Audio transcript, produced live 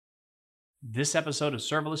This episode of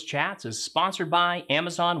Serverless Chats is sponsored by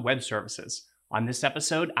Amazon Web Services. On this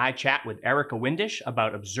episode, I chat with Erica Windisch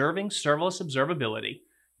about observing serverless observability.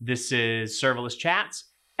 This is Serverless Chats,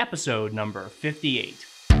 episode number 58.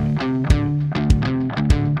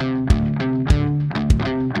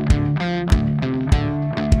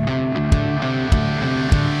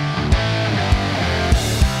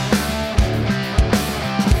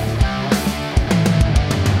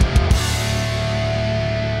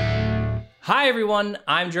 Hi everyone,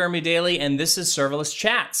 I'm Jeremy Daly and this is Serverless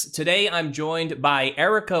Chats. Today I'm joined by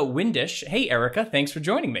Erica Windisch. Hey Erica, thanks for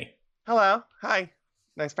joining me. Hello, hi,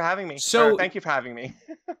 nice for having me. Thank you for having me.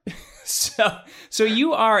 So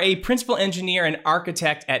you are a principal engineer and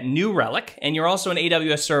architect at New Relic, and you're also an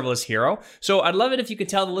AWS serverless hero. So I'd love it if you could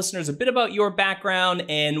tell the listeners a bit about your background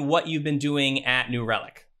and what you've been doing at New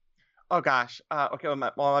Relic. Oh gosh, okay,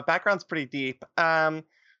 well my background's pretty deep.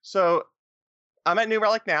 So I'm at New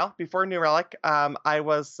Relic now. Before New Relic, I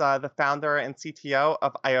was the founder and CTO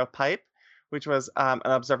of IOPipe, which was an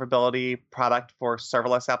observability product for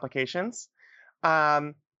serverless applications.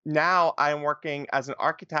 Now I'm working as an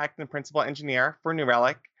architect and principal engineer for New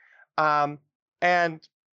Relic. And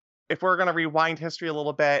if we're going to rewind history a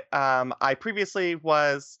little bit, I previously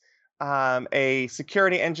was a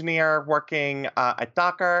security engineer working at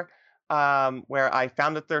Docker, where I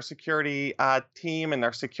founded their security team and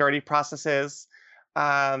their security processes.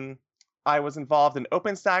 I was involved in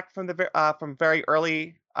OpenStack from very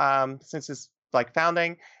early, since its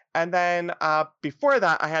founding, and then before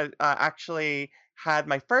that, I had actually had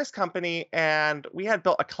my first company, and we had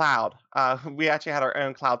built a cloud. We actually had our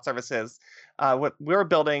own cloud services. What we were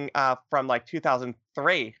building from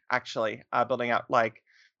 2003, actually, building out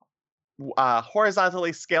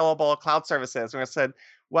horizontally scalable cloud services. And I said,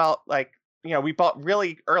 well, we bought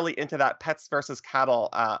really early into that pets versus cattle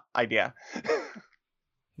idea.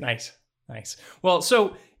 Nice. Well,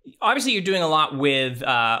 so obviously you're doing a lot with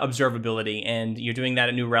observability, and you're doing that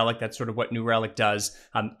at New Relic. That's sort of what New Relic does.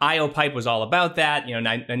 IOPipe was all about that. And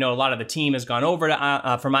I know a lot of the team has gone over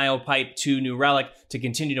to from IOPipe to New Relic to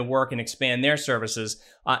continue to work and expand their services.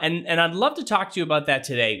 And I'd love to talk to you about that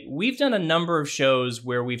today. We've done a number of shows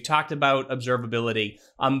where we've talked about observability,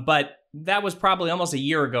 but that was probably almost a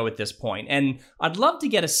year ago at this point. And I'd love to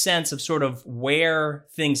get a sense of sort of where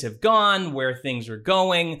things have gone, where things are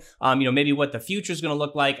going, maybe what the future is going to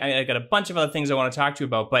look like. I got a bunch of other things I want to talk to you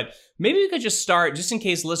about, but maybe we could just start, just in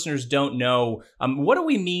case listeners don't know, what do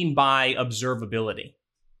we mean by observability?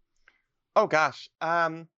 Oh, gosh.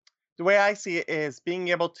 The way I see it is being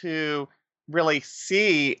able to really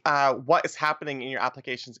see what is happening in your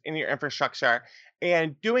applications, in your infrastructure,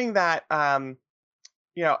 and doing that,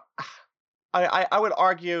 I would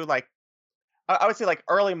argue I would say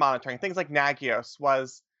early monitoring, things like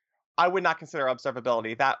Nagios I would not consider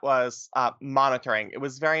observability. That was monitoring. It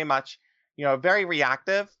was very much, very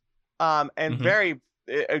reactive, and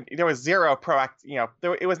there was zero proactive,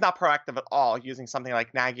 it was not proactive at all using something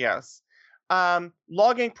like Nagios.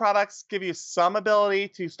 Logging products give you some ability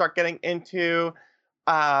to start getting into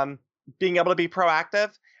being able to be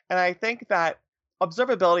proactive. And I think that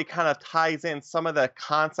observability kind of ties in some of the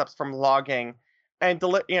concepts from logging and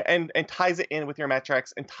ties it in with your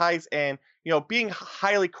metrics, and ties in, being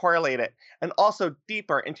highly correlated and also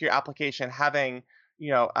deeper into your application, having,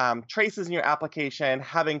 traces in your application,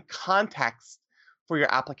 having context for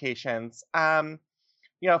your applications.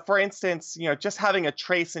 For instance, just having a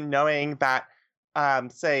trace and knowing that,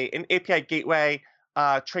 say, an API gateway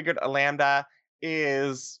triggered a Lambda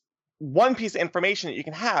is one piece of information that you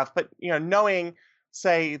can have, but, knowing,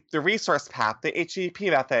 say, the resource path, the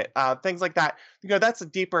HTTP method, things like that, that's a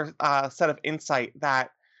deeper set of insight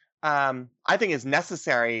that I think is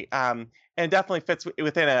necessary, and definitely fits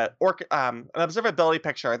within an observability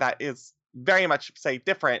picture that is very much, say,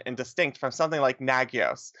 different and distinct from something like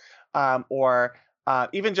Nagios, or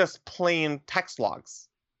even just plain text logs.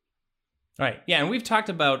 Right. Yeah, and we've talked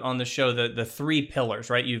about on the show the three pillars,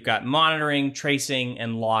 right? You've got monitoring, tracing,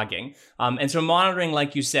 and logging. And so monitoring,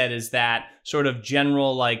 like you said, is that sort of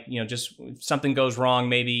general, just if something goes wrong,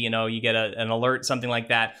 maybe, you get an alert, something like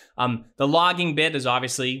that. The logging bit is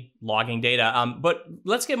obviously logging data. But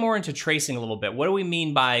let's get more into tracing a little bit. What do we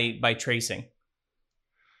mean by tracing?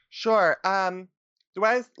 Sure. The way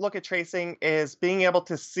I look at tracing is being able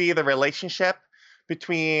to see the relationship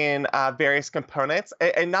between various components,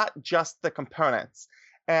 and not just the components.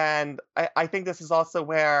 And I think this is also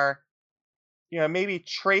where, maybe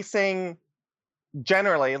tracing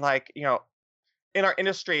generally, in our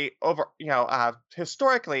industry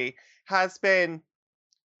historically has been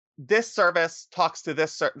this service talks to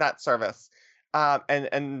that service,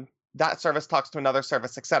 and that service talks to another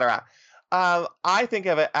service, etc. I think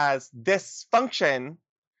of it as this function,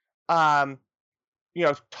 um,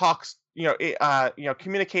 talks,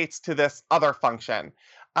 communicates to this other function.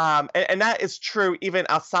 And that is true even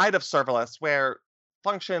outside of serverless, where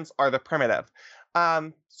functions are the primitive.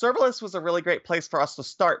 Serverless was a really great place for us to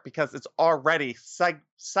start because it's already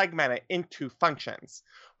segmented into functions.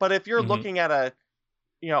 But if you're Hmm. looking at a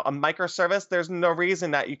microservice, there's no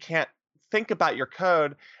reason that you can't think about your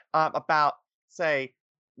code about, say,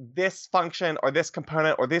 this function or this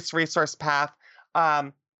component or this resource path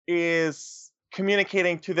um, is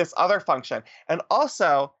communicating to this other function, and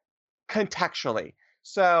also contextually.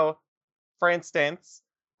 So, for instance,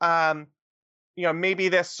 um, maybe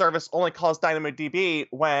this service only calls DynamoDB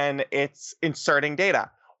when it's inserting data,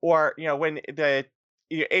 or when the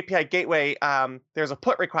API gateway, there's a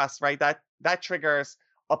put request, right? That triggers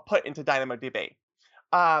a put into DynamoDB.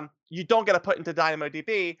 You don't get a put into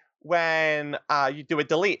DynamoDB when you do a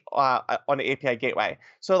delete on the API gateway.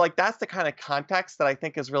 So like that's the kind of context that I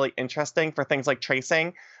think is really interesting for things like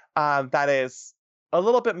tracing. That is a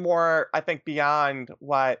little bit more, I think, beyond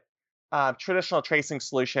what traditional tracing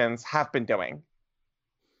solutions have been doing.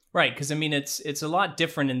 Right, because I mean, it's a lot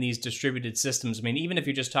different in these distributed systems. I mean, even if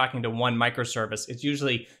you're just talking to one microservice, it's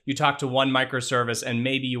usually you talk to one microservice, and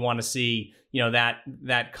maybe you want to see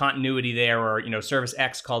that continuity there, or service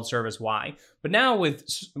X called service Y. But now with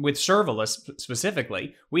serverless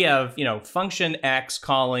specifically, we have function X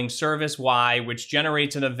calling service Y, which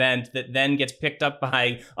generates an event that then gets picked up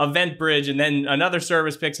by EventBridge, and then another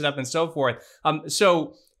service picks it up, and so forth.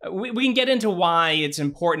 So we can get into why it's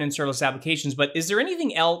important in serverless applications, but is there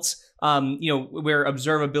anything else, where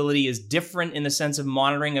observability is different in the sense of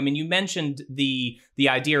monitoring? I mean, you mentioned the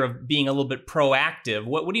idea of being a little bit proactive.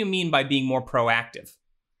 What do you mean by being more proactive?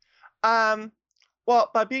 Um, well,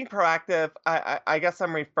 by being proactive, I guess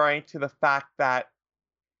I'm referring to the fact that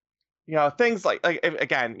things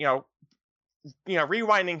again,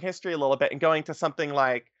 rewinding history a little bit and going to something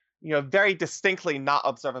like, very distinctly not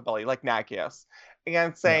observability, like Nagios, and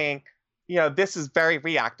Yeah. saying, this is very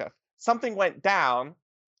reactive. Something went down,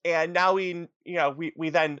 and now we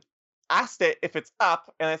then asked it if it's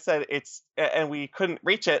up, and it said and we couldn't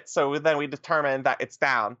reach it, so then we determined that it's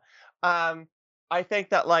down. Um, I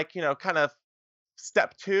think that kind of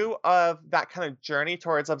step two of that kind of journey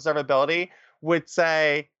towards observability would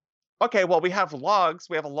say, okay, well, we have logs,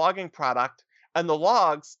 we have a logging product, and the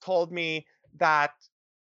logs told me that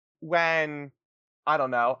when, I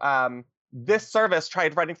don't know, this service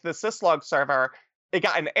tried writing to the syslog server, it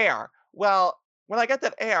got an error. Well, when I get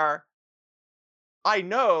that error, I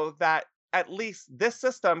know that at least this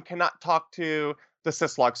system cannot talk to the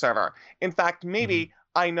syslog server. In fact, Hmm. maybe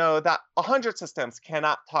I know that 100 systems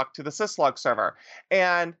cannot talk to the syslog server.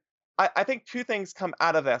 And I think two things come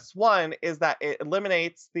out of this. One is that it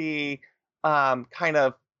eliminates the kind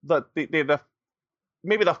of the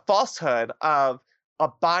maybe the falsehood of a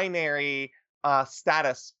binary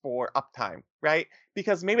status for uptime, right?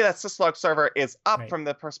 Because maybe that syslog server is up Right. from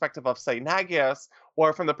the perspective of, say, Nagios,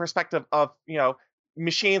 or from the perspective of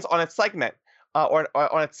machines on its segment, or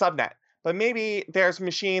on its subnet. But maybe there's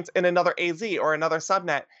machines in another AZ or another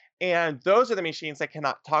subnet, and those are the machines that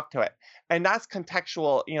cannot talk to it. And that's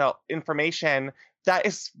contextual, information that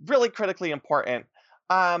is really critically important.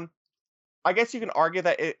 Um, I guess you can argue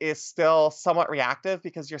that it is still somewhat reactive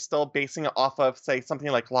because you're still basing it off of, say,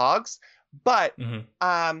 something like logs, but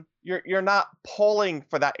Hmm. you're not polling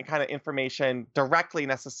for that kind of information directly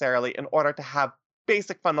necessarily in order to have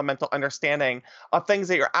basic fundamental understanding of things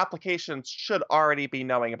that your applications should already be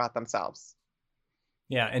knowing about themselves.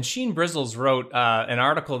 Yeah, and Sheen Brizzles wrote an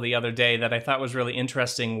article the other day that I thought was really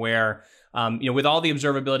interesting, where with all the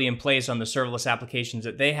observability in place on the serverless applications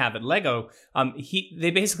that they have at Lego,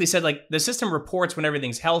 they basically said like the system reports when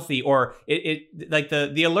everything's healthy, or it like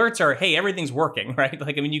the alerts are, hey, everything's working, right?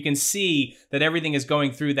 Like, I mean, you can see that everything is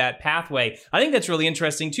going through that pathway. I think that's really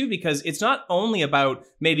interesting too, because it's not only about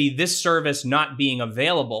maybe this service not being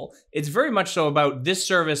available. It's very much so about this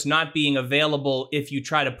service not being available if you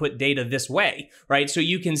try to put data this way, right? So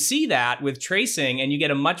you can see that with tracing, and you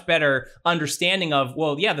get a much better understanding of,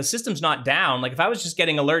 well, yeah, the system's not down. Like if I was just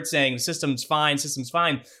getting alerts saying system's fine,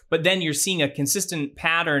 but then you're seeing a consistent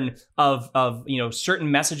pattern of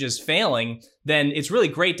certain messages failing, then it's really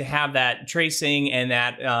great to have that tracing and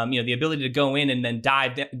that the ability to go in and then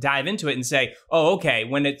dive into it and say, oh, okay,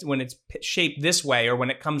 when it's shaped this way, or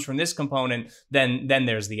when it comes from this component, then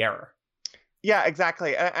there's the error. Yeah,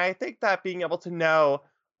 exactly. And I think that being able to know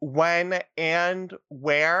when and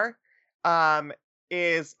where um,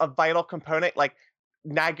 is a vital component. Like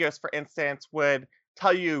Nagios, for instance, would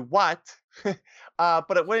tell you what,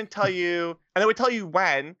 but it wouldn't tell you, and it would tell you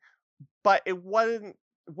when, but it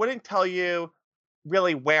wouldn't tell you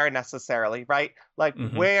really where necessarily, right? Like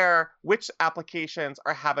Hmm. which applications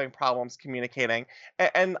are having problems communicating.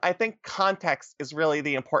 And I think context is really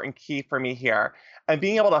the important key for me here. And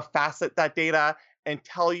being able to facet that data and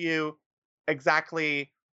tell you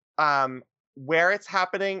exactly um, where it's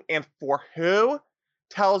happening and for who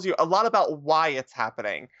tells you a lot about why it's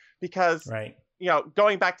happening. Because, Right.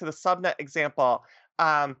 going back to the subnet example,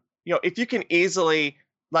 um, if you can easily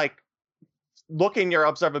like look in your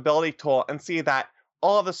observability tool and see that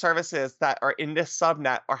all of the services that are in this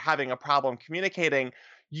subnet are having a problem communicating,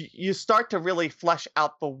 you start to really flesh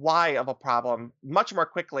out the why of a problem much more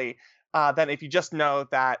quickly than if you just know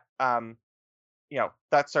that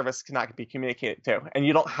that service cannot be communicated to, and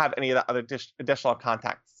you don't have any of the other additional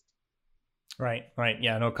context. Right, right.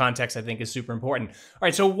 Yeah, no, context I think is super important. All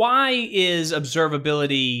right, so why is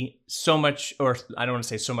observability so much, or I don't want to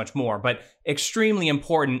say so much more, but extremely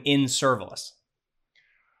important in serverless?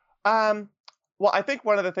 Um, well, I think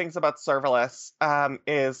one of the things about serverless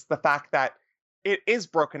is the fact that it is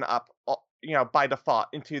broken up, by default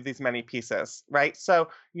into these many pieces, right? So,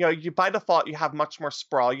 you by default you have much more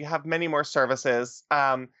sprawl, you have many more services.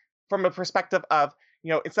 From a perspective of,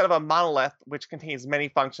 instead of a monolith which contains many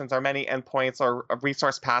functions or many endpoints or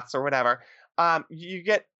resource paths or whatever, you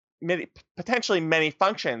get potentially many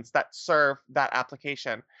functions that serve that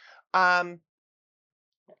application. Um,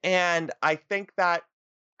 and I think that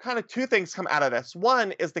kind of two things come out of this.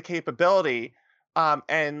 One is the capability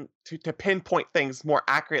and to pinpoint things more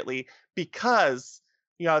accurately because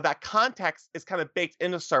that context is kind of baked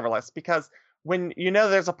into serverless because when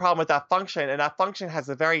there's a problem with that function and that function has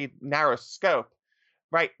a very narrow scope,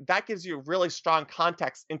 right? That gives you really strong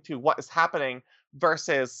context into what is happening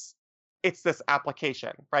versus it's this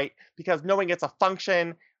application, right? Because knowing it's a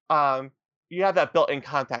function, um, you have that built-in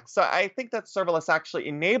context. So I think that serverless actually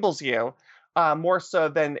enables you more so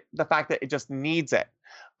than the fact that it just needs it.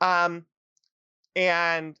 Um,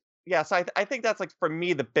 and yeah, so I think that's like for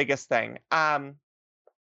me the biggest thing.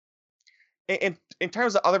 In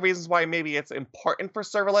terms of other reasons why maybe it's important for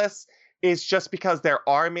serverless is just because there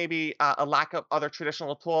are maybe a lack of other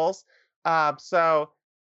traditional tools. So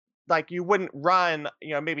like you wouldn't run,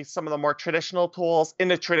 maybe some of the more traditional tools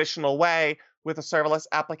in a traditional way with a serverless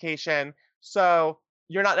application. So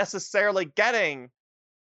you're not necessarily getting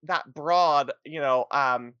that broad,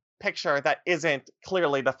 picture that isn't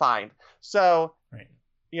clearly defined. So, Right.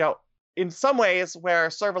 you know, in some ways where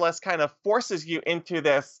serverless kind of forces you into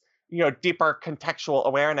this, deeper contextual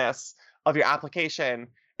awareness of your application,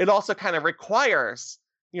 it also kind of requires,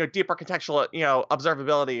 deeper contextual,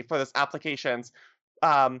 observability for those applications.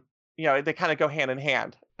 Um, they kind of go hand in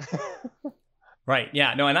hand. Right.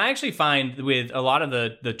 Yeah. No, and I actually find with a lot of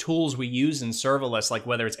the tools we use in serverless, like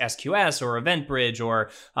whether it's SQS or EventBridge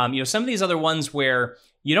or some of these other ones where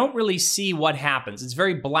you don't really see what happens. It's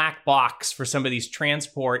very black box for some of these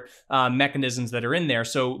transport mechanisms that are in there.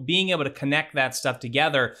 So being able to connect that stuff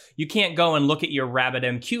together, you can't go and look at your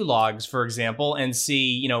RabbitMQ logs, for example, and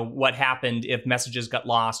see what happened if messages got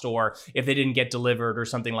lost or if they didn't get delivered or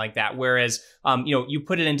something like that. Whereas you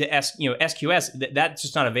put it into SQS, that's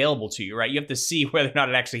just not available to you, right? You have to see whether or not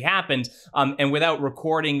it actually happened, and without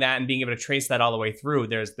recording that and being able to trace that all the way through,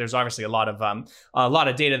 there's obviously a lot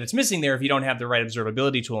of data that's missing there if you don't have the right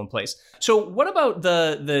observability tool in place. So, what about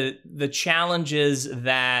the challenges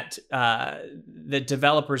that that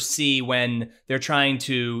developers see when they're trying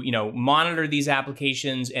to monitor these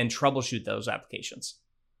applications and troubleshoot those applications?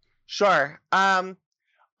 Sure.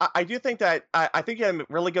 I do think that I think you have a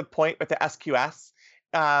really good point with the SQS.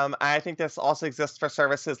 I think this also exists for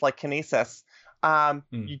services like Kinesis. Hmm.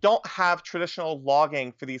 You don't have traditional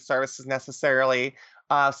logging for these services necessarily.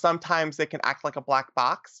 Sometimes they can act like a black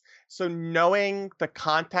box. So knowing the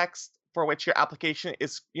context for which your application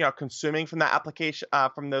is, consuming from that application,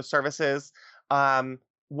 from those services, um,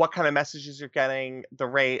 what kind of messages you're getting, the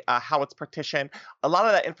rate, how it's partitioned, a lot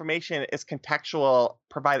of that information is contextual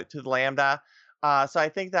provided to the Lambda. So I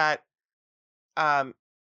think that um,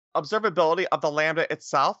 observability of the Lambda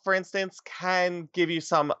itself, for instance, can give you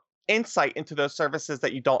some insight into those services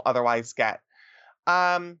that you don't otherwise get.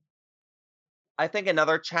 Um, I think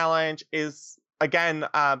another challenge is, again,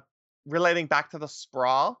 relating back to the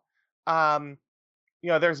sprawl. Um,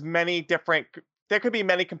 there's many different, there could be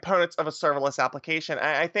many components of a serverless application.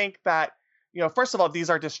 And I think that, first of all, these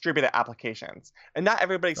are distributed applications, and not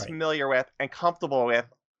everybody's Right. familiar with and comfortable with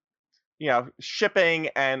shipping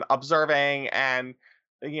and observing and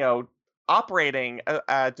you know, operating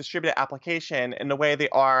a distributed application in the way they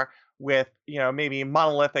are with, maybe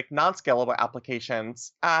monolithic, non-scalable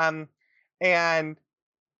applications. And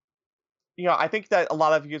I think that a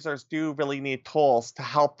lot of users do really need tools to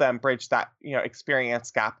help them bridge that,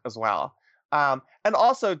 experience gap as well. And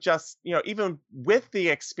also just, even with the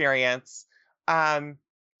experience, um,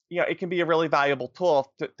 it can be a really valuable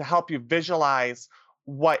tool to help you visualize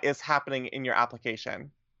what is happening in your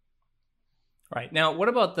application. Right. Now, what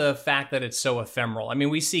about the fact that it's so ephemeral? I mean,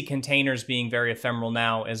 we see containers being very ephemeral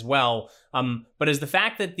now as well. But is the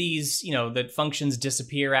fact that these, that functions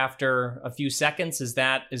disappear after a few seconds, is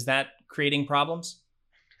that creating problems?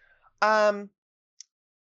 Um,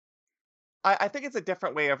 I think it's a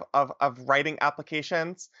different way of writing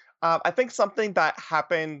applications. I think something that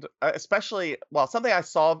happened, especially, well, something I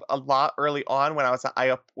saw a lot early on when I was at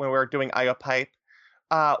IO, when we were doing IOPipe,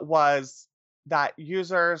 was that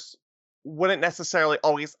users wouldn't necessarily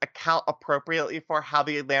always account appropriately for how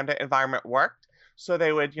the Lambda environment worked. So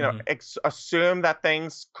they would, Hmm. assume that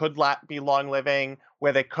things could be long living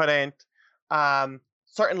where they couldn't.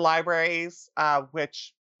 Certain libraries,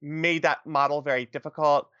 which made that model very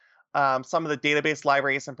difficult. Some of the database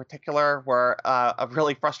libraries in particular were a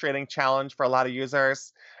really frustrating challenge for a lot of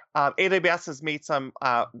users. AWS has made some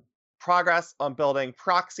progress on building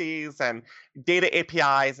proxies and data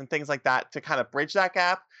APIs and things like that to kind of bridge that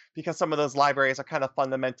gap because some of those libraries are kind of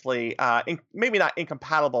fundamentally, maybe not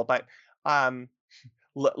incompatible, but um,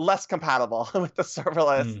 less compatible with the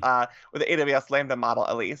serverless, with the AWS Lambda model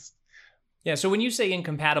at least. Yeah. So when you say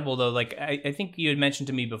incompatible, though, like I think you had mentioned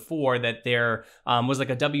to me before that there was like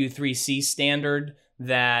a W3C standard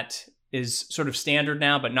that is sort of standard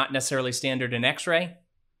now, but not necessarily standard in X-Ray.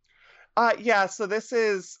 Yeah, so this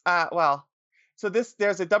is so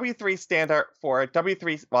there's a W3 standard for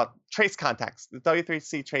W3, well, trace context, the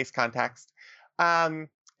W3C trace context. Um,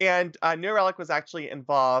 and New Relic was actually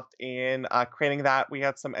involved in creating that. We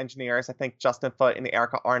had some engineers, I think Justin Foote and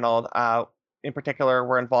Erica Arnold in particular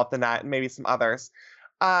were involved in that, and maybe some others.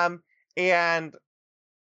 Um, and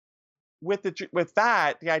with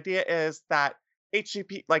that, the idea is that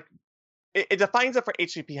HTTP, like it defines it for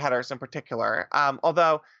HTTP headers in particular.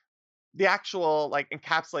 Although the actual like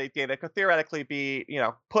encapsulated data could theoretically be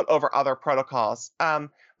put over other protocols,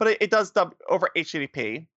 but it does over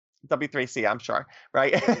HTTP, W3C, I'm sure,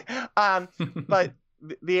 right? But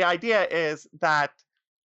the idea is that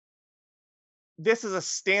this is a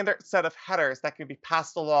standard set of headers that can be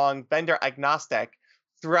passed along vendor agnostic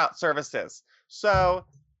throughout services. So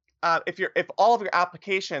if all of your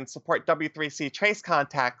applications support W3C trace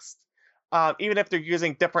context, even if they're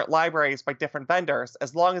using different libraries by different vendors,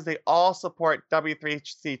 as long as they all support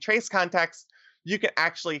W3C trace context, you can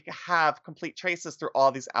actually have complete traces through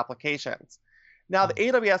all these applications. Now, the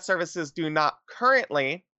AWS services do not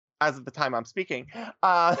currently, as of the time I'm speaking,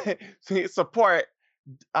 uh, support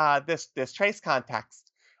this trace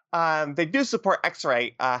context. They do support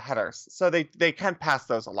X-ray headers, so they can pass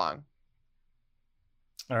those along.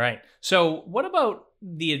 All right. So, what about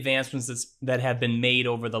the advancements that have been made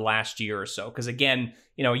over the last year or so? Because again,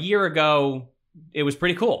 a year ago, it was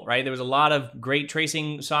pretty cool, right? There was a lot of great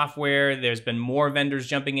tracing software. There's been more vendors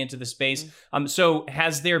jumping into the space. So,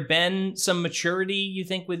 has there been some maturity, you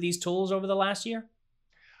think, with these tools over the last year?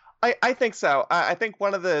 I think so. I think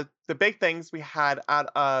one of the big things we had out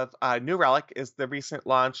of New Relic is the recent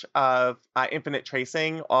launch of infinite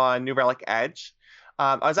tracing on New Relic Edge.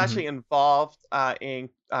 I was actually Hmm. involved in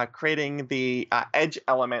creating the edge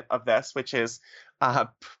element of this, which is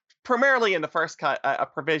primarily in the first cut a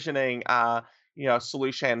provisioning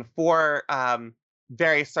solution for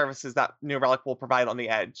various services that New Relic will provide on the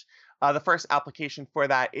edge. The first application for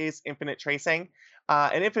that is infinite tracing,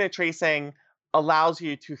 and infinite tracing allows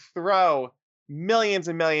you to throw millions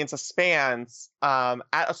and millions of spans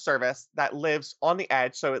at a service that lives on the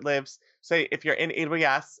edge. So it lives, say, if you're in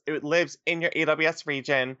AWS, it lives in your AWS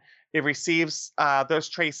region. It receives those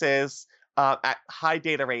traces at high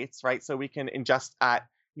data rates, right? So we can ingest at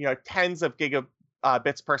tens of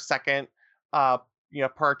gigabits per second,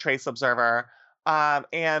 per trace observer.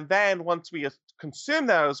 And then once we consume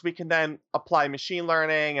those, we can then apply machine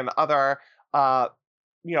learning and other uh,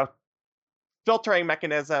 you know filtering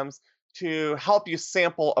mechanisms to help you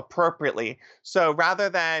sample appropriately. So rather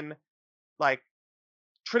than like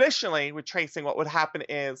traditionally with tracing, what would happen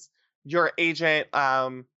is your agent,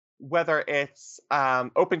 whether it's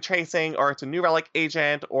open tracing or it's a New Relic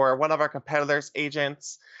agent or one of our competitors'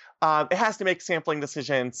 agents, it has to make sampling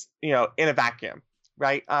decisions, in a vacuum,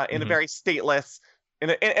 right? In a Hmm. very stateless,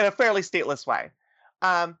 in a fairly stateless way.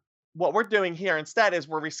 Um, what we're doing here instead is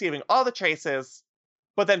we're receiving all the traces,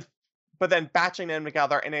 but then batching them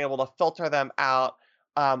together and able to filter them out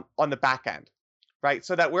on the back end, right?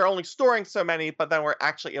 So that we're only storing so many, but then we're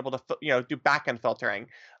actually able to do back end filtering.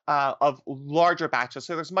 of larger batches.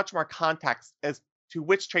 So there's much more context as to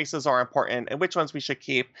which traces are important and which ones we should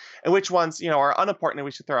keep and which ones, are unimportant and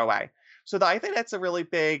we should throw away. So I think that's a really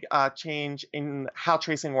big change in how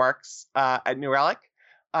tracing works at New Relic,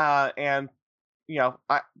 and you know,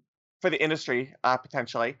 I, for the industry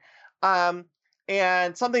potentially. Um,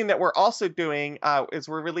 and something that we're also doing is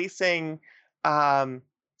we're releasing.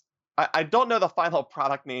 I don't know the final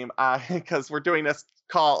product name because we're doing this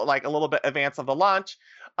call like a little bit advance of the launch,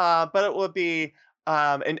 but it will be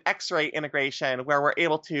an X-ray integration where we're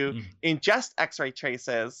able to Mm. ingest X-ray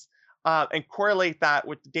traces and correlate that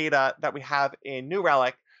with the data that we have in New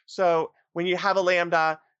Relic. So when you have a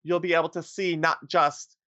Lambda, you'll be able to see not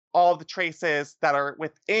just all the traces that are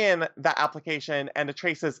within that application and the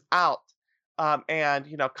traces out, and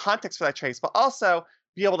context for that trace, but also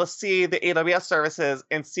be able to see the AWS services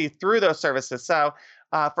and see through those services. So,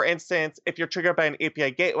 for instance, if you're triggered by an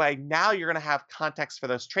API gateway, now you're going to have context for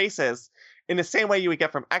those traces in the same way you would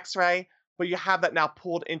get from X-ray, but you have that now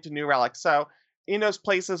pulled into New Relic. So in those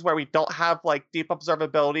places where we don't have like deep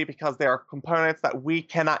observability because there are components that we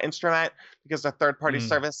cannot instrument because they're third-party Mm.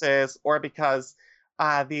 services or because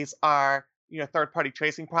these are third-party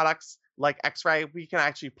tracing products like X-ray, we can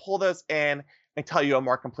actually pull those in and tell you a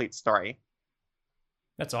more complete story.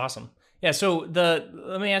 That's awesome. Yeah. So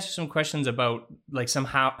let me ask you some questions about like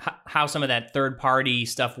how some of that third party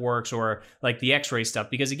stuff works, or like the X-ray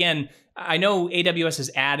stuff, because again, I know AWS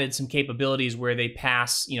has added some capabilities where they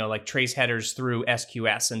pass like trace headers through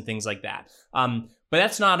SQS and things like that. But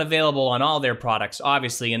that's not available on all their products,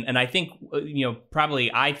 obviously. And I think,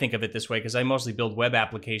 probably I think of it this way because I mostly build web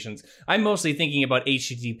applications. I'm mostly thinking about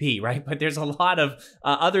HTTP, right? But there's a lot of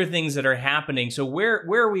other things that are happening. So where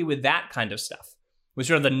are we with that kind of stuff? With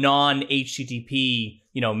sort of the non-HTTP,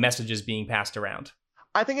 messages being passed around?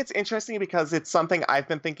 I think it's interesting because it's something I've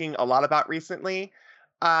been thinking a lot about recently.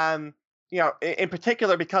 In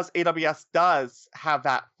particular because AWS does have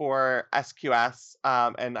that for SQS,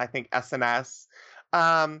 and I think SNS.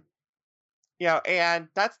 And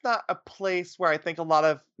that's not a place where I think a lot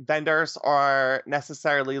of vendors are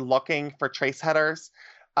necessarily looking for trace headers.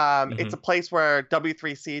 It's a place where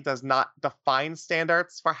W3C does not define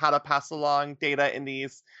standards for how to pass along data in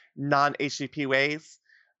these non-HTTP ways.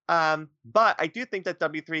 But I do think that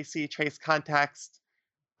W3C trace context,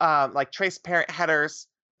 like trace parent headers,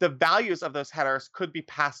 the values of those headers could be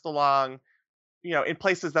passed along, in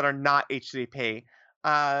places that are not HTTP.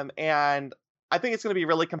 And I think it's going to be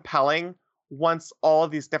really compelling once all of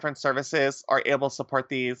these different services are able to support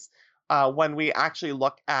these. When we actually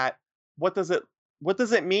look at what does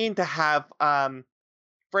it mean to have,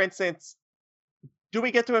 for instance, do we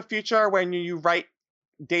get to a future when you write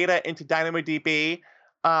data into DynamoDB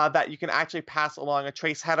that you can actually pass along a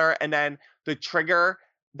trace header, and then the trigger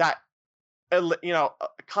that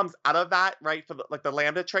comes out of that, right, for the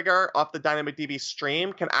Lambda trigger off the DynamoDB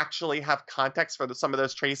stream can actually have context for some of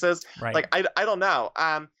those traces? Right. Like I don't know.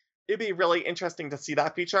 It'd be really interesting to see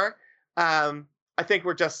that feature. I think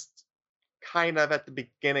we're just kind of at the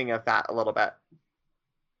beginning of that a little bit.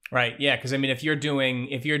 Right. Yeah. Because I mean, if you're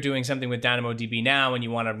doing something with DynamoDB now and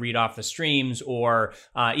you want to read off the streams, or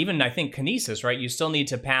even I think Kinesis, right? You still need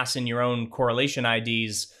to pass in your own correlation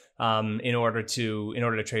IDs in order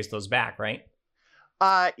to trace those back, right?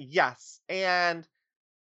 Yes, and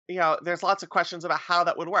there's lots of questions about how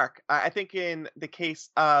that would work. I think in the case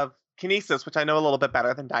of Kinesis, which I know a little bit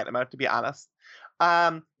better than Dynamo, to be honest,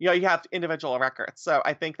 you have individual records. So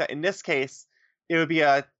I think that in this case, it would be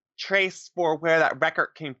a trace for where that record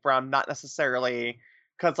came from, not necessarily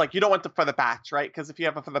because like you don't want it for the batch, right? Because if you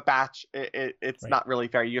have it for the batch, it's Right. not really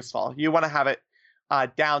very useful. You want to have it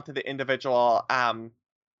down to the individual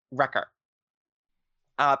record.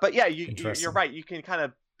 But yeah, you're right. You can kind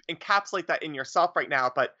of encapsulate that in yourself right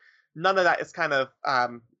now, but none of that is kind of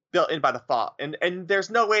built in by default. And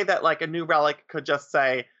there's no way that like a New Relic could just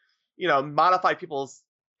say, modify people's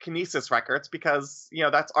Kinesis records because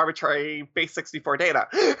that's arbitrary base64 data.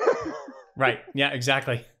 Right. Yeah.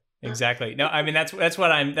 Exactly. Exactly. No, I mean that's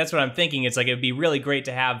what I'm thinking. It's like it'd be really great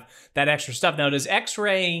to have that extra stuff. Now, does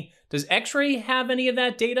X-ray have any of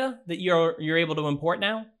that data that you're able to import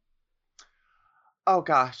now? Oh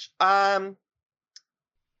gosh. Right,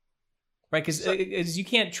 because you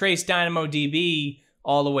can't trace DynamoDB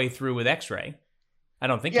all the way through with X-ray. I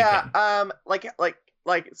don't think you can.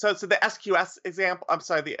 So the SQS example. I'm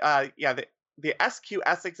sorry. The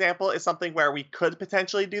SQS example is something where we could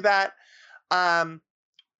potentially do that.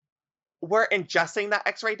 We're ingesting that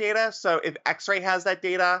X-ray data. So if X-ray has that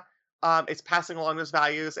data, it's passing along those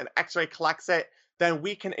values, and X-ray collects it, then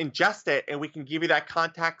we can ingest it and we can give you that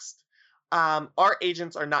context. Our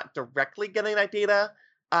agents are not directly getting that data,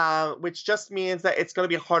 which just means that it's going to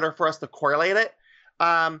be harder for us to correlate it.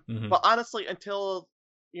 Hmm. But honestly, until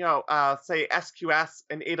say SQS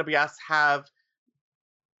and AWS have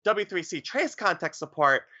W3C trace context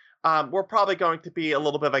support, we're probably going to be a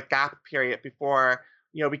little bit of a gap period before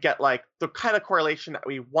we get like the kind of correlation that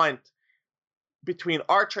we want between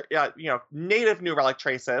our native New Relic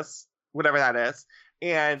traces, whatever that is,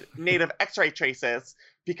 and native X-ray traces.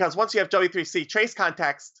 Because once you have W3C trace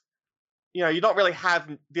context, you don't really have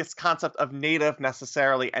this concept of native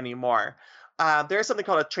necessarily anymore. There is something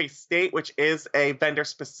called a trace state, which is a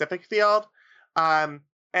vendor-specific field.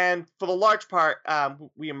 And for the large part,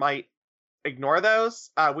 we might ignore those.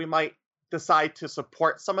 We might decide to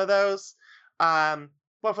support some of those.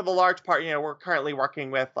 But for the large part, we're currently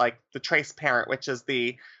working with like the trace parent, which is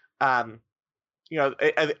the, a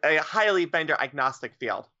highly vendor agnostic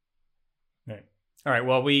field. Right. All right.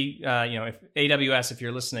 Well, if AWS, if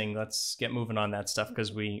you're listening, let's get moving on that stuff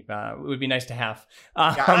because it would be nice to have.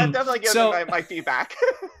 Yeah, I'm definitely giving my feedback.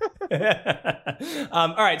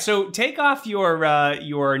 All right. So take off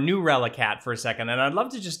your New Relic hat for a second, and I'd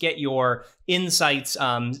love to just get your insights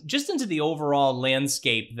just into the overall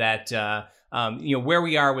landscape that where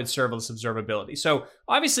we are with serverless observability. So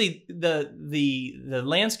obviously the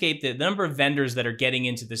landscape, the number of vendors that are getting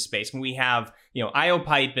into this space, when we have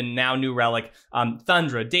IOPipe and now New Relic,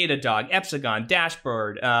 Thundra, Datadog, Epsagon,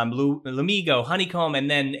 Dashboard, Lumigo, Honeycomb,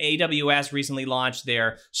 and then AWS recently launched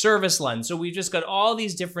their Service Lens. So we've just got all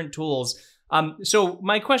these different tools. So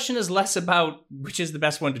my question is less about which is the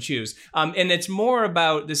best one to choose. And it's more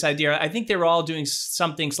about this idea. I think they're all doing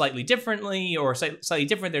something slightly differently or slightly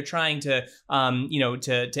different. They're trying to,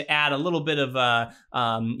 to add a little bit of,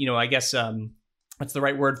 I guess, what's the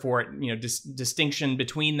right word for it? Distinction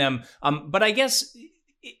between them. But I guess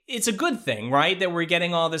it's a good thing, right? That we're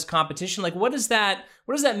getting all this competition. Like, what does that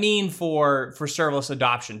mean for serverless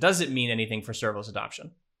adoption? Does it mean anything for serverless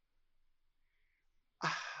adoption?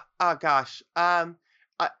 Oh gosh. I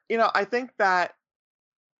think that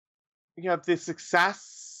the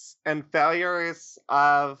success and failures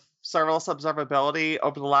of serverless observability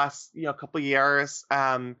over the last couple of years,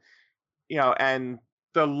 and the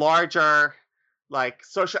larger like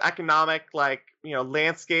socioeconomic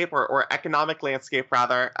landscape or economic landscape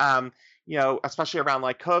rather, especially around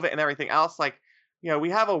like COVID and everything else, like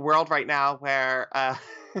we have a world right now where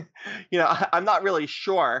I'm not really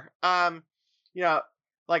sure.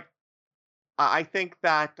 Like I think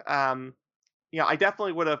that I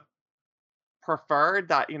definitely would have preferred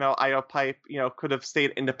that IOPipe could have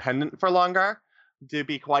stayed independent for longer, to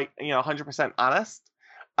be quite 100% honest.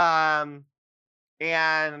 And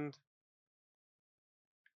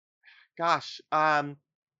gosh, I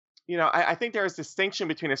think there is distinction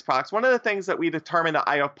between its products. One of the things that we determined at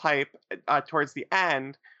IOPipe towards the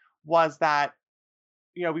end was that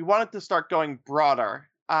we wanted to start going broader.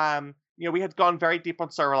 We had gone very deep on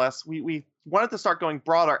serverless. We wanted to start going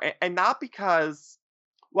broader, and not because,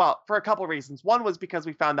 well, for a couple of reasons. One was because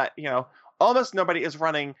we found that almost nobody is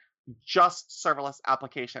running just serverless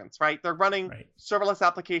applications, right? They're running serverless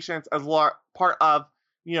applications as part of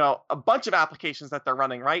a bunch of applications that they're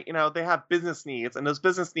running, right? They have business needs, and those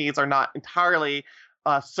business needs are not entirely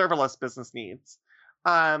serverless business needs.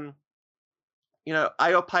 IOPipe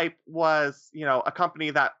was, a company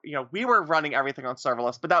that, we were running everything on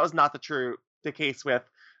serverless, but that was not the case with,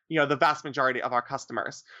 the vast majority of our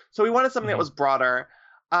customers. So we wanted something that was broader.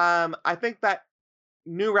 I think that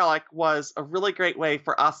New Relic was a really great way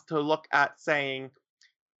for us to look at saying,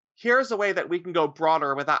 here's a way that we can go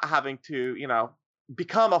broader without having to,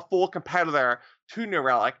 become a full competitor to New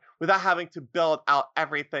Relic, without having to build out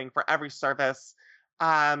everything for every service.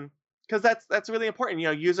 Because that's really important.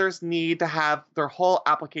 Users need to have their whole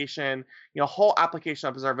application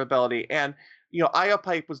observability. And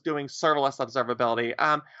IOPipe was doing serverless observability.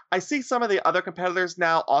 I see some of the other competitors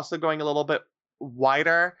now also going a little bit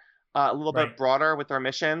wider, a little bit broader with their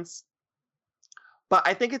missions. But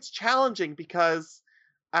I think it's challenging because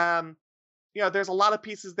there's a lot of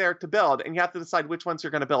pieces there to build, and you have to decide which ones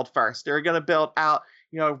you're going to build first. Are you going to build out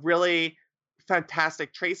really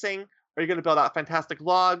fantastic tracing? Are you going to build out fantastic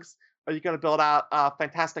logs? Are you going to build out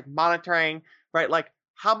fantastic monitoring, right? Like,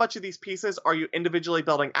 how much of these pieces are you individually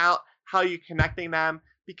building out? How are you connecting them?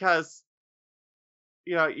 Because,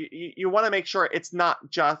 you want to make sure it's not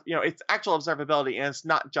just, it's actual observability, and it's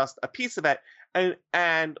not just a piece of it.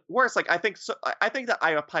 And worse, like, I think that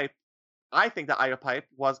IOPipe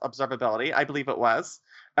was observability. I believe it was.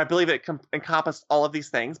 I believe it encompassed all of these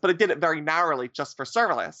things, but it did it very narrowly just for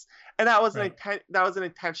serverless. And that was an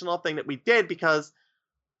intentional thing that we did because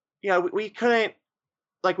we couldn't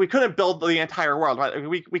build the entire world, right?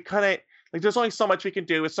 We couldn't Like there's only so much we can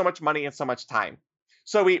do with so much money and so much time.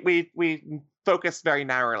 So we focus very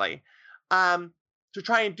narrowly. To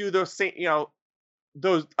try and do those same,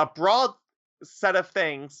 those a broad set of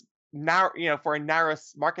things now, for a narrow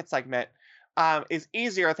market segment, is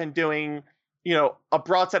easier than doing, a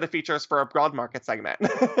broad set of features for a broad market segment.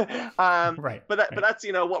 Right. But that's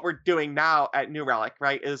what we're doing now at New Relic,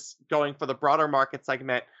 right? Is going for the broader market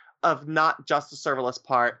segment of not just the serverless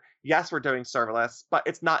part. Yes, we're doing serverless, but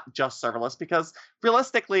it's not just serverless because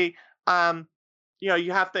realistically,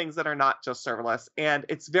 you have things that are not just serverless, and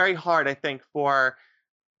it's very hard, I think, for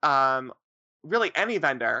really any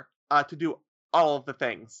vendor to do all of the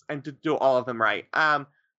things and to do all of them right. I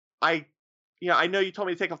know you told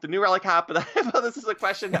me to take off the New Relic hat, but I thought this is a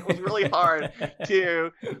question that was really hard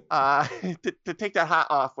to take that hat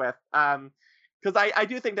off with. Because I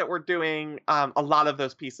do think that we're doing a lot of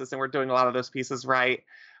those pieces, and we're doing a lot of those pieces right.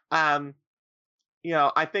 I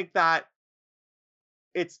think that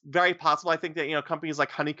it's very possible. I think that companies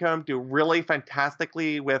like Honeycomb do really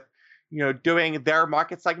fantastically with doing their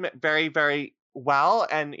market segment very, very well,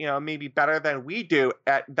 and maybe better than we do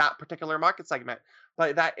at that particular market segment.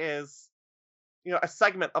 But that is a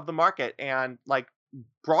segment of the market, and like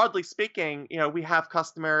broadly speaking, we have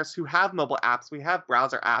customers who have mobile apps, we have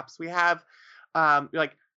browser apps, we have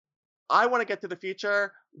like I want to get to the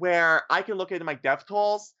future where I can look into my dev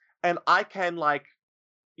tools and I can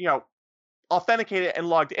authenticate it and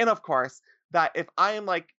logged in, of course, that if I am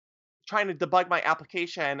trying to debug my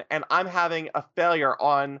application and I'm having a failure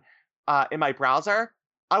on in my browser,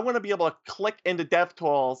 I want to be able to click into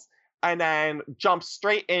DevTools and then jump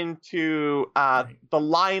straight into the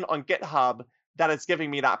line on GitHub that is giving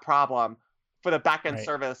me that problem for the backend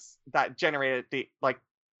service that generated the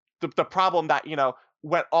problem that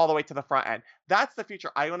went all the way to the front end. That's the future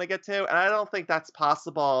I want to get to, and I don't think that's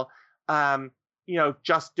possible.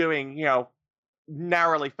 Just doing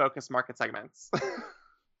narrowly focused market segments.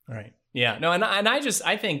 Right. Yeah. No. And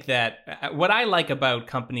I think that what I like about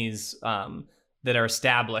companies that are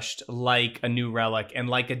established, like a New Relic and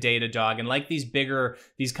like a Datadog and like these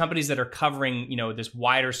companies that are covering, this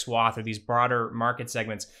wider swath or these broader market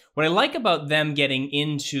segments. What I like about them getting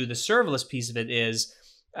into the serverless piece of it is,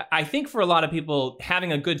 I think for a lot of people,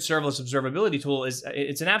 having a good serverless observability tool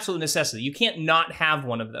it's an absolute necessity. You can't not have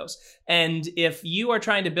one of those. And if you are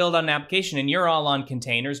trying to build on an application and you're all on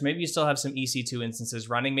containers, maybe you still have some EC2 instances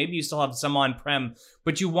running, maybe you still have some on-prem,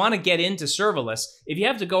 but you want to get into serverless, if you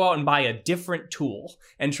have to go out and buy a different tool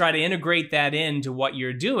and try to integrate that into what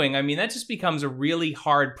you're doing, I mean, that just becomes a really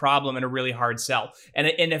hard problem and a really hard sell. And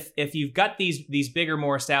if you've got these bigger,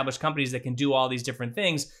 more established companies that can do all these different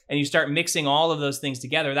things, and you start mixing all of those things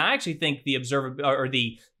together, then I actually think the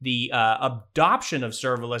adoption of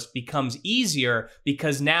serverless becomes easier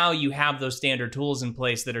because now you have those standard tools in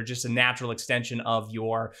place that are just a natural extension of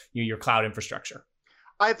your cloud infrastructure.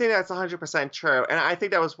 I think that's 100% true. And I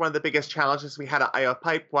think that was one of the biggest challenges we had at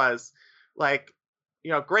IOPipe was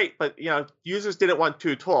great, but users didn't want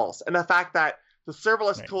two tools. And the fact that the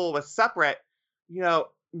serverless tool was separate,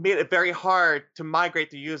 made it very hard to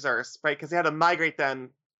migrate the users, right? Because they had to migrate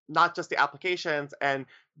them, not just the applications and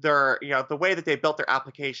their, the way that they built their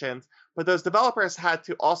applications, but those developers had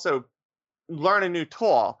to also learn a new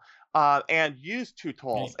tool and use two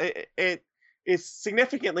tools. Right. It is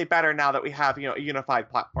significantly better now that we have, a unified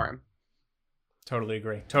platform. Totally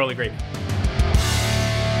agree.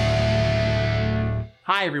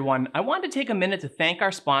 Hi, everyone. I want to take a minute to thank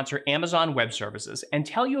our sponsor, Amazon Web Services, and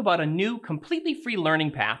tell you about a new, completely free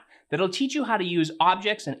learning path that'll teach you how to use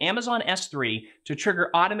objects in Amazon S3 to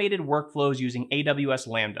trigger automated workflows using AWS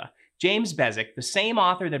Lambda. James Bezic, the same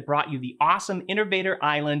author that brought you the awesome Innovator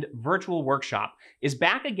Island virtual workshop, is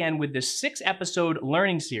back again with this 6-episode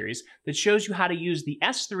learning series that shows you how to use the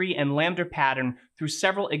S3 and Lambda pattern through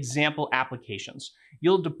several example applications.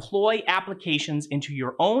 You'll deploy applications into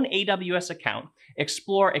your own AWS account,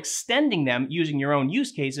 explore extending them using your own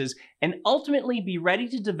use cases, and ultimately be ready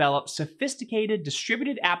to develop sophisticated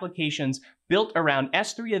distributed applications built around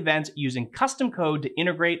S3 events using custom code to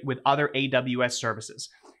integrate with other AWS services.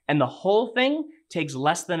 And the whole thing takes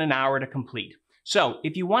less than an hour to complete. So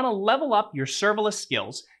if you want to level up your serverless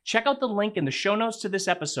skills, check out the link in the show notes to this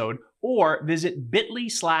episode or visit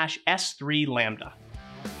bit.ly/S3Lambda.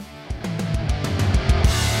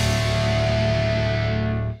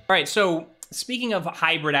 All right, so speaking of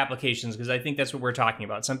hybrid applications, because I think that's what we're talking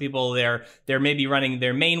about. Some people, they're maybe running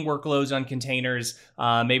their main workloads on containers.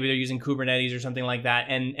 Maybe they're using Kubernetes or something like that.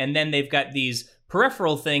 And then they've got these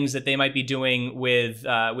peripheral things that they might be doing with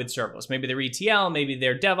serverless. Maybe their ETL, maybe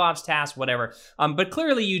their DevOps tasks, whatever. But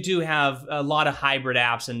clearly, you do have a lot of hybrid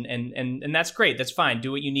apps, and that's great. That's fine.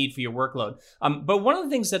 Do what you need for your workload. But one of the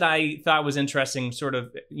things that I thought was interesting, sort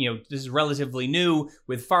of, this is relatively new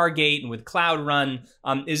with Fargate and with Cloud Run,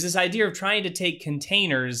 is this idea of trying to take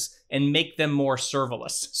containers and make them more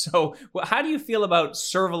serverless. So, how do you feel about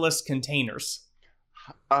serverless containers?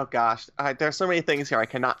 Oh gosh, there's so many things here I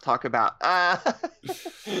cannot talk about. Well,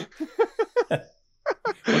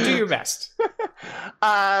 do your best.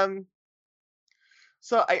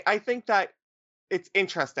 So I think that it's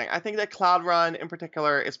interesting. I think that Cloud Run in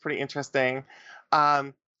particular is pretty interesting.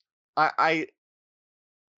 I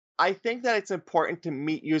think that it's important to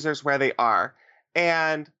meet users where they are,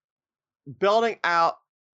 and building out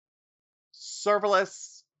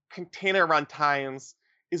serverless container runtimes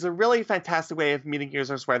is a really fantastic way of meeting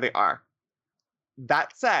users where they are.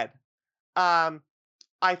 That said, I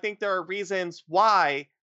think there are reasons why,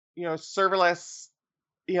 serverless,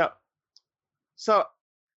 so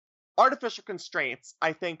artificial constraints,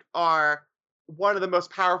 I think, are one of the most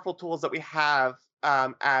powerful tools that we have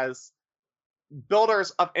as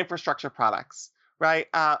builders of infrastructure products, right?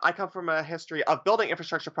 I come from a history of building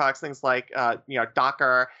infrastructure products, things like,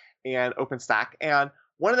 Docker and OpenStack. And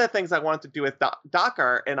one of the things I wanted to do with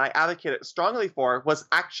Docker, and I advocated strongly for, was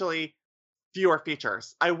actually fewer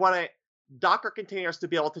features. I wanted Docker containers to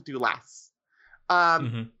be able to do less.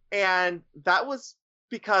 And that was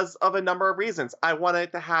because of a number of reasons. I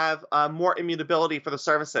wanted to have more immutability for the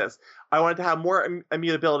services. I wanted to have more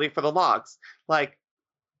immutability for the logs. Like,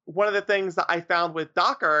 one of the things that I found with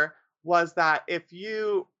Docker was that if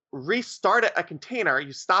you restarted a container,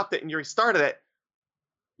 you stopped it and you restarted it,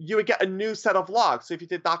 you would get a new set of logs. So if you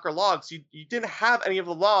did Docker logs, you didn't have any of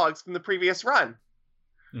the logs from the previous run.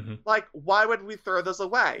 Like, why would we throw those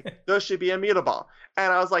away? Those should be immutable.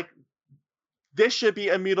 And I was like, this should be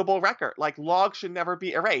a mutable record. Like, logs should never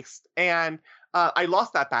be erased. And I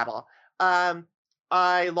lost that battle.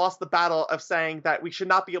 I lost the battle of saying that we should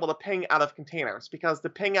not be able to ping out of containers, because the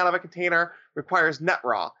ping out of a container requires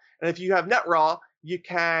netraw. And if you have netraw, you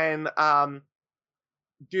can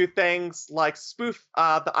do things like spoof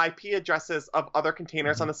the IP addresses of other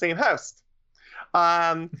containers on the same host.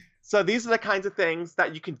 So these are the kinds of things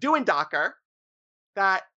that you can do in Docker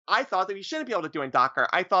that I thought that we shouldn't be able to do in Docker.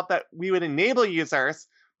 I thought that we would enable users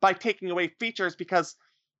by taking away features, because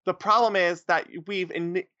the problem is that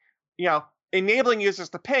enabling users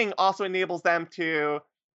to ping also enables them to,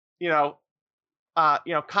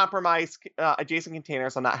 compromise adjacent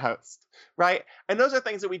containers on that host, right? And those are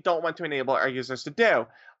things that we don't want to enable our users to do.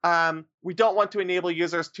 We don't want to enable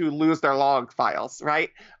users to lose their log files, right?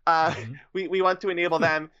 We want to enable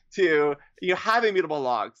them to have immutable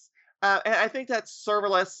logs. And I think that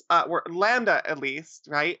serverless, or Lambda at least,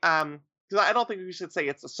 right? Because I don't think we should say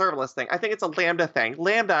it's a serverless thing. I think it's a Lambda thing.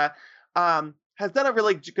 Lambda has done a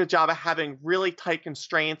really good job of having really tight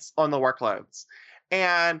constraints on the workloads.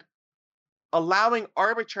 And allowing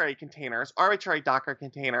arbitrary containers, arbitrary Docker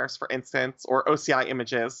containers, for instance, or OCI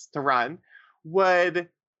images to run, would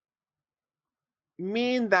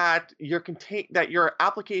mean that your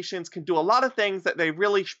applications can do a lot of things that they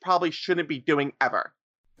really probably shouldn't be doing ever.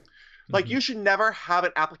 Like, you should never have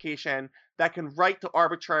an application that can write to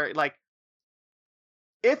arbitrary, like,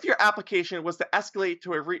 if your application was to escalate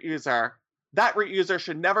to a root user, that root user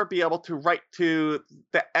should never be able to write to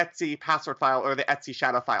the Etsy password file or the Etsy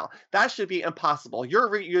shadow file. That should be impossible. Your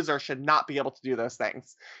root user should not be able to do those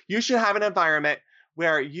things. You should have an environment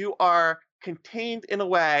where you are contained in a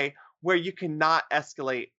way where you cannot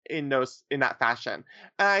escalate in that fashion.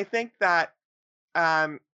 And I think that,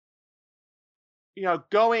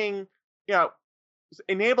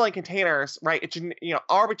 enabling containers, right?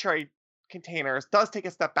 Arbitrary containers does take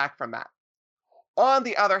a step back from that. On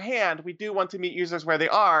the other hand, we do want to meet users where they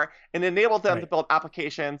are and enable them to build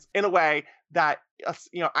applications in a way that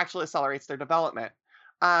actually accelerates their development.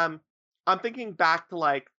 I'm thinking back to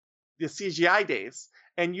like the CGI days,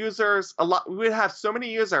 and we would have so many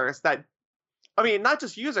users that, not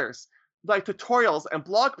just users, like tutorials and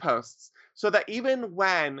blog posts, so that even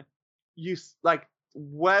when you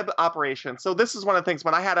web operations. So this is one of the things,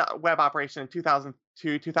 when I had a web operation in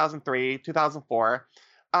 2002, 2003, 2004.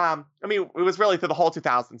 It was really through the whole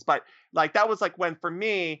 2000s, but like that was like when, for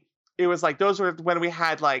me, it was like those were when we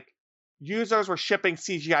had like users were shipping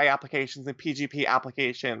CGI applications and PGP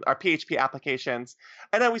applications or PHP applications,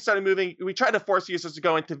 and then we tried to force users to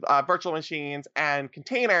go into virtual machines and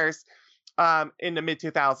containers in the mid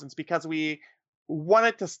 2000s, because we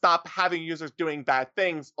wanted to stop having users doing bad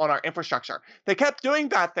things on our infrastructure. They kept doing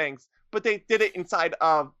bad things, but they did it inside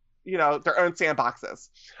of their own sandboxes.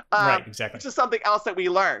 Right, exactly. Which is something else that we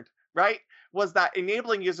learned, right? Was that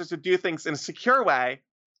enabling users to do things in a secure way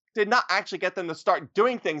did not actually get them to start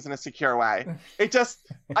doing things in a secure way. It just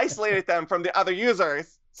isolated them from the other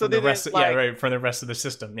users. So from they the rest, didn't, like, yeah, right, from the rest of the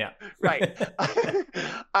system, yeah. right.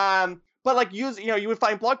 But like you would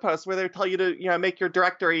find blog posts where they would tell you to, make your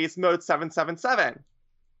directories mode 777.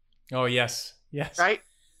 Oh, yes. Yes. Right?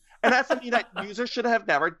 And that's something that users should have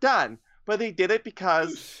never done. But they did it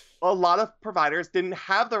because a lot of providers didn't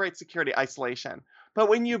have the right security isolation. But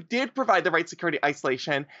when you did provide the right security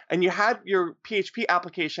isolation and you had your PHP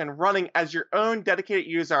application running as your own dedicated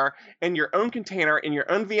user in your own container in your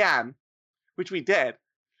own VM, which we did,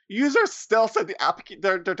 users still set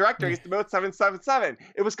their directories to mode 777.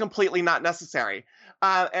 It was completely not necessary.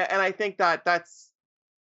 And I think I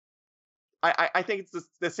think it's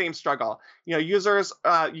the same struggle. Users,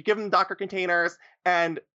 you give them Docker containers,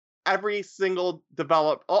 and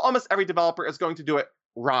almost every developer is going to do it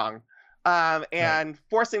wrong. And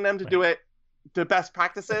forcing them to do it to best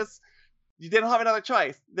practices, you didn't have another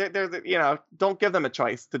choice. Don't give them a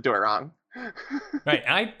choice to do it wrong. Right.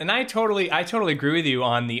 I totally agree with you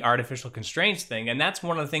on the artificial constraints thing. And that's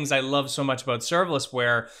one of the things I love so much about serverless,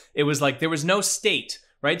 where it was like there was no state,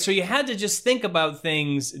 right? So you had to just think about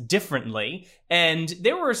things differently. And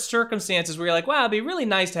there were circumstances where you're like, wow, it'd be really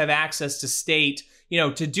nice to have access to state,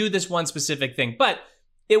 to do this one specific thing. But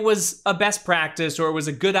it was a best practice, or it was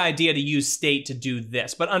a good idea to use state to do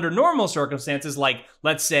this. But under normal circumstances, like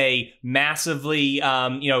let's say massively,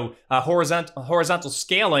 horizontal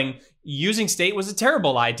scaling, using state was a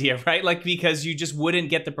terrible idea, right? Like, because you just wouldn't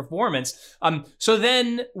get the performance. So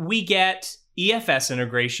then we get EFS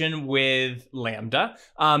integration with Lambda,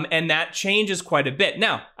 and that changes quite a bit.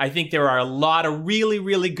 Now, I think there are a lot of really,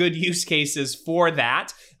 really good use cases for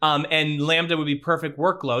that, and Lambda would be perfect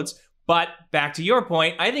workloads. But back to your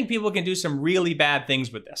point, I think people can do some really bad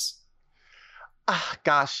things with this.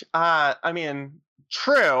 Gosh, I mean,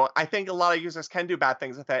 true. I think a lot of users can do bad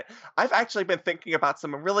things with it. I've actually been thinking about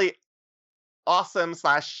some really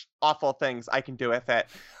awesome/awful things I can do with it.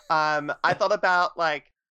 I thought about,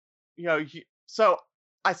 like, so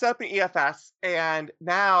I set up an EFS, and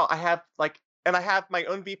now I have my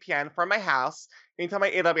own VPN from my house into my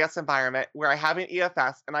AWS environment, where I have an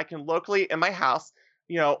EFS, and I can locally in my house,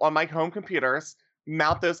 on my home computers,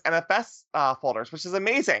 mount those NFS folders, which is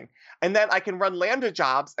amazing. And then I can run Lambda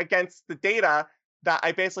jobs against the data that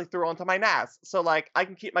I basically threw onto my NAS. So, like, I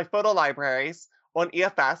can keep my photo libraries on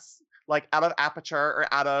EFS, like out of Aperture or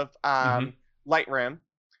out of Lightroom,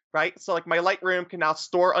 right? So, like, my Lightroom can now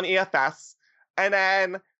store on EFS, and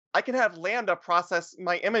then I can have Lambda process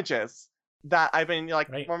my images that I've been,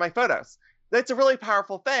 for my photos. That's a really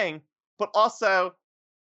powerful thing, but also,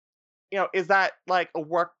 is that like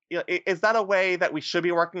is that a way that we should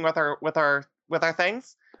be working with our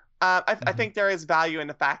things? I think there is value in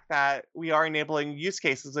the fact that we are enabling use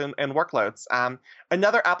cases and workloads.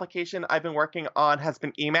 Another application I've been working on has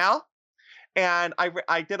been email, and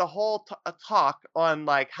I did a whole talk on,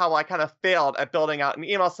 like, how I kind of failed at building out an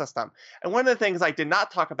email system. And one of the things I did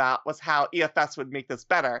not talk about was how EFS would make this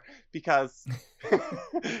better, because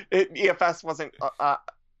EFS wasn't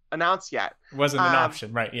announced yet. Wasn't an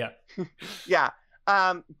option, right? Yeah. Yeah.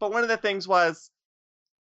 But one of the things was,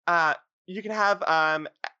 you can have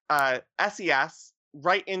SES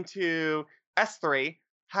write into S3,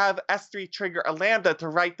 have S3 trigger a Lambda to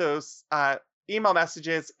write those email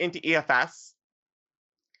messages into EFS.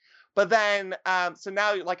 But then, so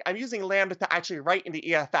now, like, I'm using Lambda to actually write into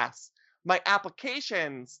EFS. My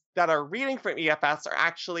applications that are reading from EFS are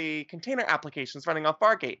actually container applications running on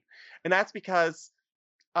Fargate. And that's because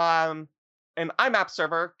an IMAP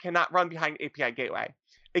server cannot run behind API gateway.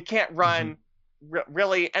 It can't run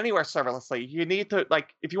really anywhere serverlessly. You need to,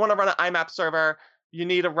 like, if you want to run an IMAP server, you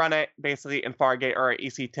need to run it basically in Fargate or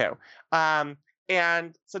EC2.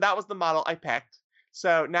 And so that was the model I picked.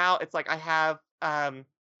 So now it's like I have, an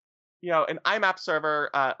IMAP server,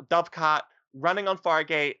 Dovecot, running on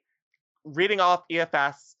Fargate, reading off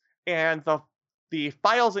EFS, and the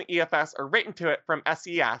files in EFS are written to it from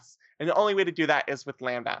SES. And the only way to do that is with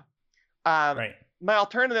Lambda. Right. My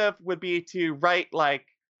alternative would be to write, like,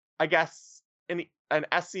 I guess, an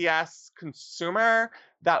SES consumer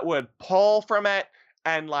that would pull from it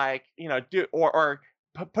and, like, do or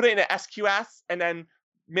put it in an SQS, and then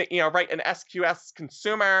write an SQS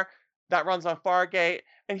consumer that runs on Fargate.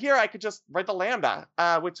 And here I could just write the Lambda,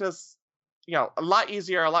 which is a lot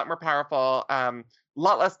easier, a lot more powerful, a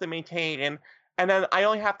lot less to maintain, and then I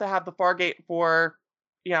only have to have the Fargate for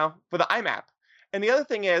the IMAP. And the other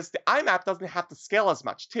thing is the IMAP doesn't have to scale as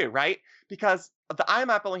much too, right? Because the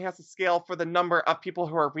IMAP only has to scale for the number of people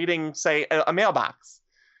who are reading, say, a mailbox.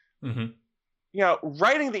 Mm-hmm.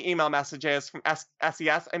 Writing the email messages from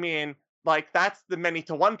SES, I mean, like that's the many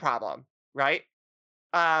to one problem, right?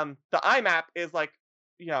 The IMAP is like,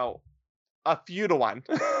 a few to one.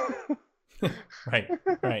 Right,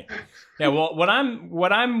 right. Yeah, well, what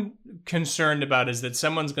I'm concerned about is that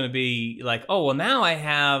someone's going to be like, oh, well, now I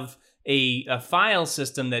have a file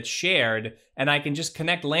system that's shared, and I can just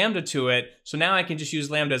connect Lambda to it. So now I can just use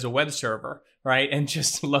Lambda as a web server, right, and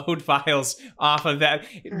just load files off of that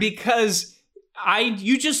because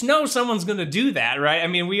you just know someone's going to do that, right? I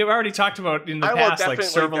mean, we have already talked about in the past, like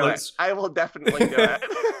serverless. I will definitely do it.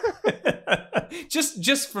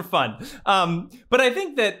 just for fun. But I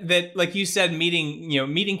think that like you said,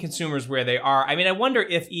 meeting consumers where they are. I mean, I wonder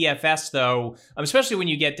if EFS though, especially when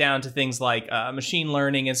you get down to things like machine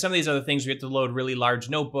learning and some of these other things, you have to load really large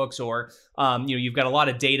notebooks, or you've got a lot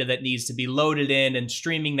of data that needs to be loaded in, and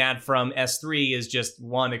streaming that from S3 is just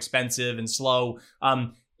expensive and slow.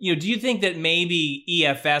 Do you think that maybe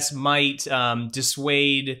EFS might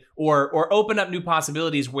dissuade or open up new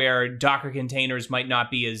possibilities where Docker containers might not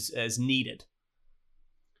be as needed?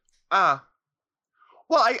 Well,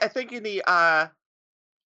 I think in the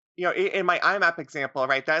in my IMAP example,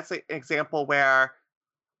 right? That's an example where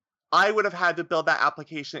I would have had to build that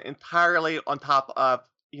application entirely on top of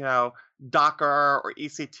Docker or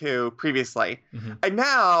EC2 previously, Mm-hmm. and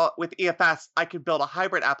now with EFS, I could build a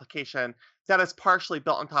hybrid application that is partially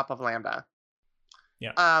built on top of Lambda.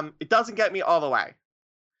 Yeah. It doesn't get me all the way.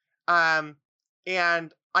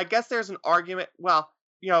 And I guess there's an argument. Well,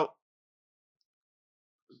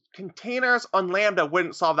 containers on Lambda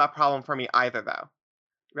wouldn't solve that problem for me either, though,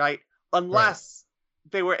 right? Unless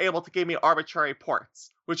they were able to give me arbitrary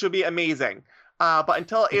ports, which would be amazing. But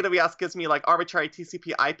until AWS gives me like arbitrary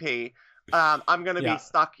TCP/IP, I'm going to be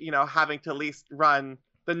stuck, having to at least run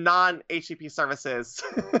the non-HTTP services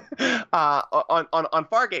on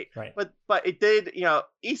Fargate. Right. But it did,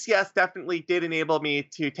 ECS definitely did enable me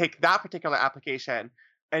to take that particular application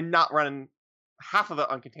and not run half of it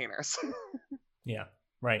on containers. Yeah.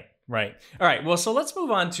 Right. All right. Well, so let's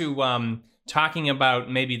move on to talking about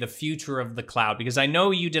maybe the future of the cloud, because I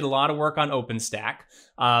know you did a lot of work on OpenStack.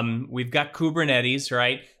 We've got Kubernetes,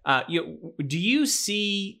 right? Do you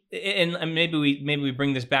see, and maybe we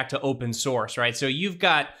bring this back to open source, right? So you've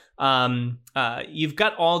got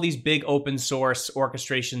all these big open source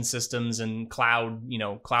orchestration systems and cloud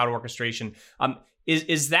orchestration.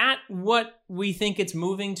 Is that what we think it's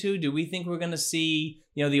moving to? Do we think we're going to see,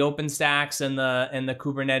 the OpenStacks and the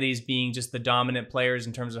Kubernetes being just the dominant players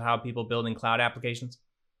in terms of how people building cloud applications?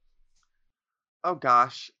 Oh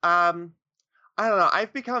gosh. I don't know.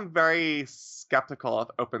 I've become very skeptical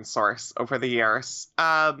of open source over the years.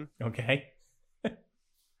 Okay.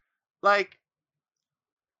 Like,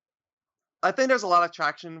 I think there's a lot of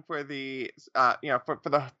traction for the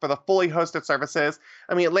for the fully hosted services.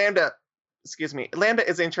 I mean, Lambda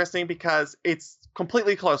is interesting because it's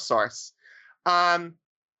completely closed source.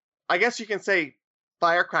 I guess you can say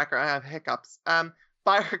Firecracker. I have hiccups.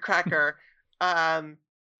 Firecracker,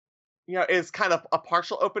 is kind of a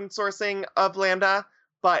partial open sourcing of Lambda,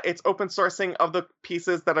 but it's open sourcing of the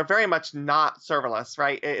pieces that are very much not serverless,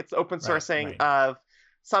 right? It's open sourcing of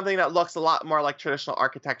something that looks a lot more like traditional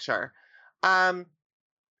architecture.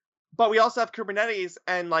 But we also have Kubernetes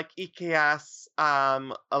and like EKS,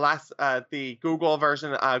 the Google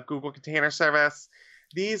version, Google Container Service.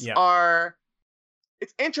 These are,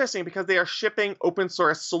 it's interesting because they are shipping open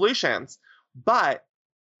source solutions. But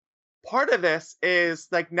part of this is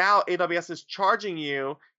like now AWS is charging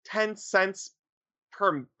you 10 cents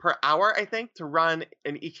per hour, I think, to run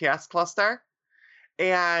an EKS cluster.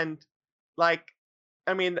 And like,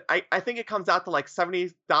 I mean, I think it comes out to like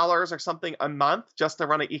 $70 or something a month just to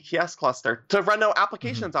run an EKS cluster, to run no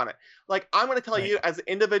applications on it. Like, I'm going to tell you as an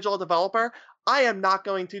individual developer, I am not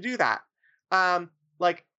going to do that.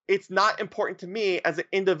 Like, it's not important to me as an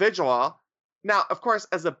individual. Now, of course,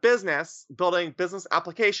 as a business, building business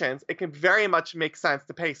applications, it can very much make sense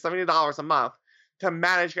to pay $70 a month to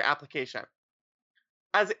manage your application.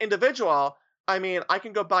 As an individual, I mean, I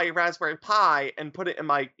can go buy a Raspberry Pi and put it in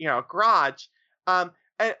my, garage. And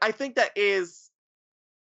I think that is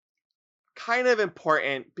kind of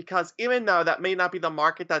important because even though that may not be the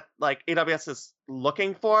market that like AWS is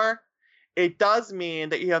looking for, it does mean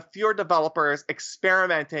that you have fewer developers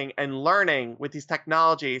experimenting and learning with these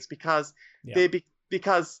technologies because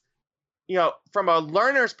from a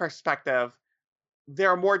learner's perspective,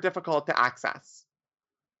 they're more difficult to access.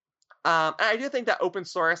 And I do think that open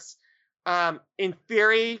source, in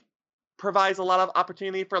theory, provides a lot of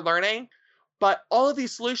opportunity for learning, but all of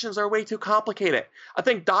these solutions are way too complicated. I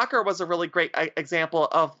think Docker was a really great example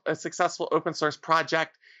of a successful open source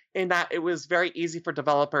project in that it was very easy for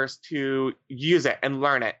developers to use it and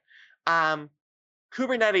learn it.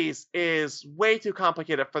 Kubernetes is way too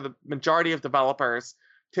complicated for the majority of developers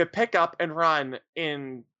to pick up and run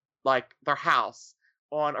in like their house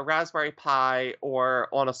on a Raspberry Pi or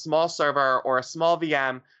on a small server or a small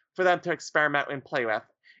VM for them to experiment and play with.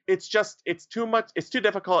 It's too much, it's too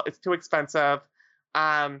difficult, it's too expensive.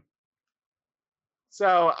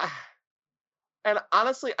 So, and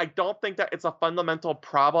honestly, I don't think that it's a fundamental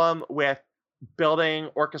problem with building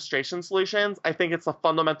orchestration solutions. I think it's a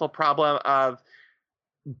fundamental problem of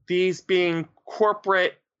these being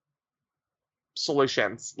corporate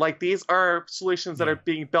solutions. Like, these are solutions that are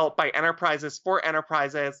being built by enterprises for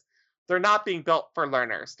enterprises. They're not being built for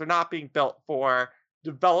learners. They're not being built for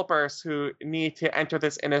developers who need to enter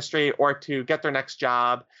this industry or to get their next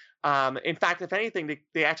job. In fact, if anything,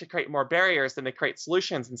 they actually create more barriers than they create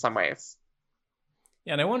solutions in some ways.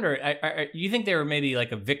 Yeah, and I wonder, you think they were maybe like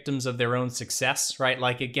victims of their own success, right?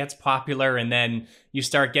 Like it gets popular and then you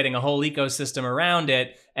start getting a whole ecosystem around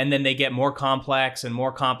it, and then they get more complex and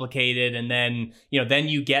more complicated. And then, then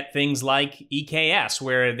you get things like EKS,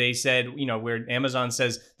 where they said, where Amazon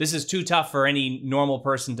says, this is too tough for any normal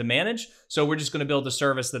person to manage, so we're just going to build a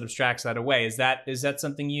service that abstracts that away. Is that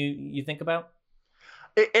something you think about?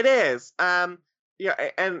 It is. And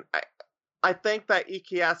I think that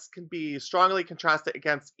EKS can be strongly contrasted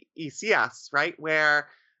against ECS, right? Where,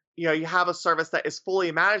 you have a service that is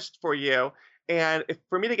fully managed for you. And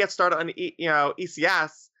for me to get started on,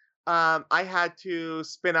 ECS, I had to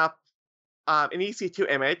spin up an EC2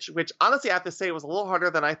 image, which honestly I have to say was a little harder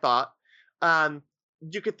than I thought.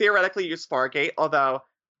 You could theoretically use Fargate, although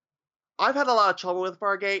I've had a lot of trouble with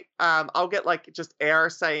Fargate. I'll get like just error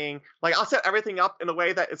saying, like, I'll set everything up in a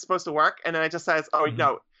way that it's supposed to work, and then it just says, oh,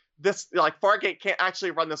 no, this, like, Fargate can't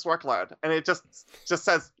actually run this workload, and it just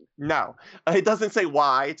says no. It doesn't say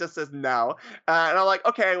why, it just says no. And I'm like,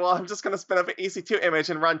 okay, well, I'm just going to spin up an EC2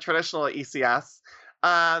 image and run traditional ECS.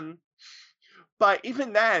 But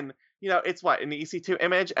even then, it's what, an EC2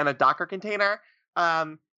 image and a Docker container.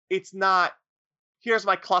 It's not, here's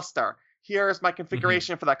my cluster, here's my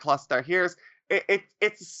configuration for that cluster,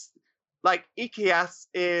 it's like EKS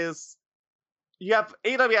is, you have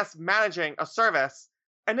AWS managing a service,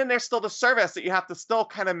 and then there's still the service that you have to still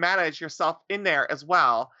kind of manage yourself in there as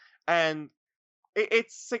well. And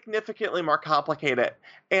it's significantly more complicated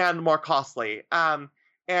and more costly. And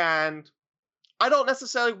I don't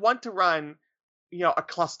necessarily want to run, a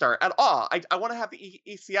cluster at all. I want to have the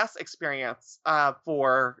ECS experience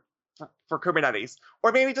for Kubernetes,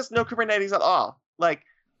 or maybe just no Kubernetes at all. Like,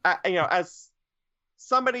 as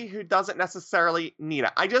somebody who doesn't necessarily need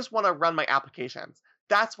it, I just want to run my applications.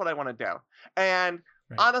 That's what I want to do. And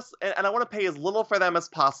honestly, and I want to pay as little for them as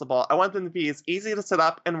possible. I want them to be as easy to set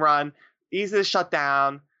up and run, easy to shut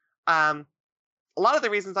down. A lot of the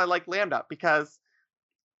reasons I like Lambda, because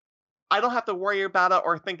I don't have to worry about it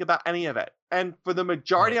or think about any of it. And for the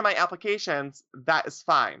majority of my applications, that is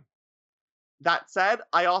fine. That said,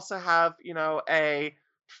 I also have, a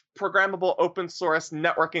programmable open source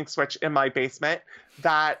networking switch in my basement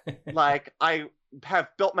that, like, I have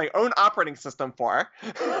built my own operating system for.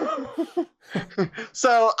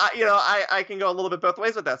 So, I can go a little bit both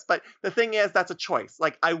ways with this. But the thing is, that's a choice.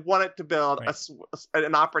 Like, I wanted to build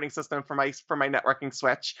an operating system for my networking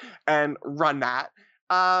switch and run that.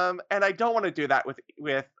 And I don't want to do that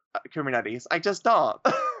with Kubernetes. I just don't.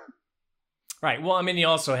 Right. Well, I mean, you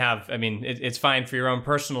also have, it's fine for your own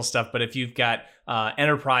personal stuff, but if you've got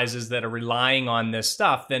enterprises that are relying on this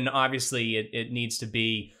stuff, then obviously it needs to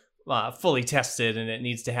be fully tested, and it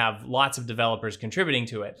needs to have lots of developers contributing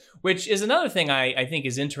to it, which is another thing I think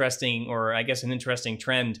is interesting, or I guess an interesting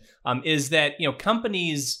trend, is that,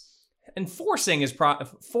 companies, and forcing is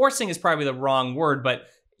probably the wrong word, but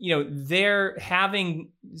they're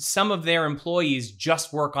having some of their employees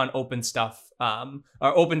just work on open stuff,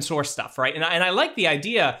 or open source stuff, right? And I like the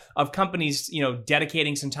idea of companies,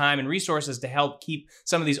 dedicating some time and resources to help keep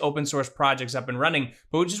some of these open source projects up and running.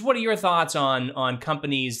 But just what are your thoughts on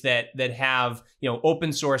companies that have,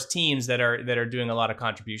 open source teams that are doing a lot of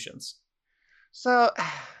contributions? So,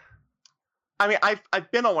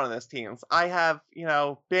 I've been on one of those teams. I have,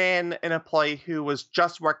 been an employee who was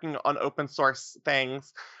just working on open source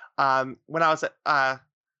things. When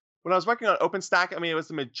I was working on OpenStack, it was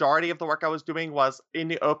the majority of the work I was doing was in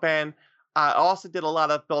the open. I also did a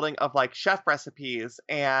lot of building of like chef recipes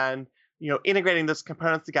and, integrating those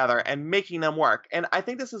components together and making them work. And I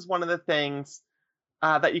think this is one of the things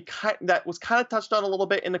that was kind of touched on a little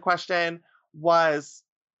bit in the question was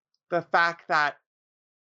the fact that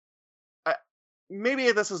uh,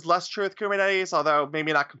 maybe this is less true with Kubernetes, although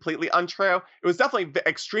maybe not completely untrue. It was definitely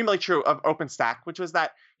extremely true of OpenStack, which was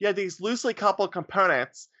that you had these loosely coupled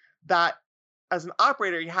components that, as an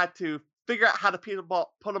operator, you had to figure out how to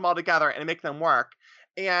put them all together and make them work.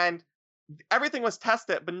 And everything was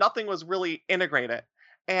tested, but nothing was really integrated.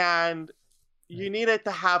 And you needed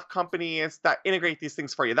to have companies that integrate these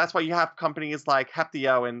things for you. That's why you have companies like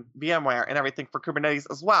Heptio and VMware and everything for Kubernetes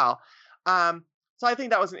as well. So I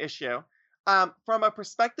think that was an issue. From a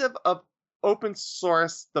perspective of open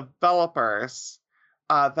source developers,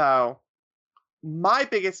 though, my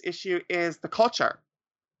biggest issue is the culture.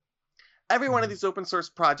 Every one of these open source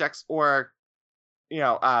projects, or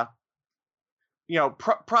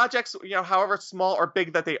projects, however small or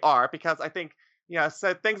big that they are, because I think,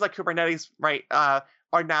 so things like Kubernetes, right, are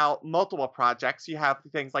now multiple projects. You have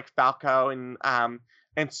things like Falco and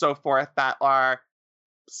so forth that are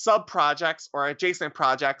sub projects or adjacent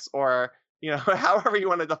projects, or however you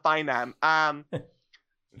want to define them.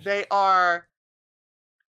 They are,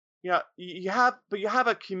 you have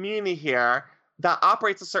a community here that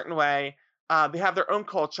operates a certain way. They have their own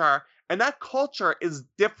culture, and that culture is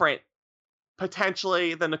different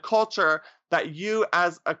potentially than the culture that you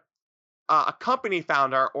as a company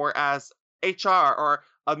founder, or as HR, or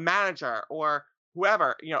a manager, or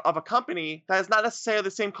whoever, of a company, that is not necessarily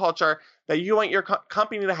the same culture that you want your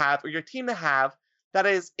company to have, or your team to have, that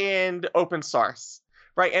is in the open source,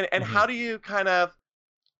 right? And how do you kind of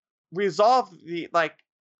resolve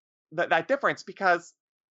that difference? Because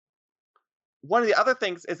one of the other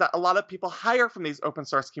things is that a lot of people hire from these open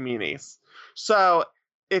source communities. So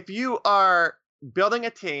if you are building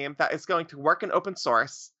a team that is going to work in open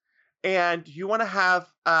source, and you want to have,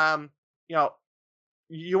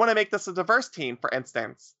 you want to make this a diverse team, for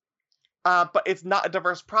instance, but it's not a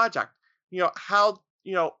diverse project. How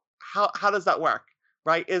does that work,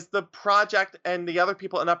 right? Is the project and the other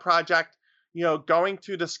people in that project, going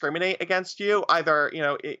to discriminate against you, either,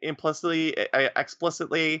 implicitly,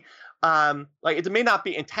 explicitly? It may not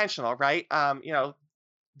be intentional, right?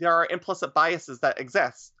 There are implicit biases that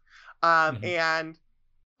exist. And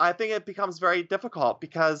I think it becomes very difficult,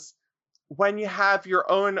 because when you have your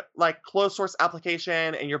own closed source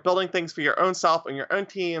application and you're building things for your own self and your own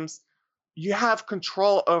teams, you have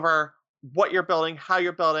control over what you're building, how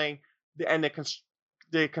you're building,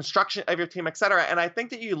 the construction of your team, etc. And I think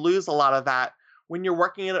that you lose a lot of that when you're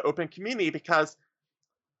working in an open community, because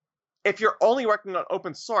if you're only working on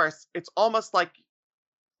open source, it's almost like,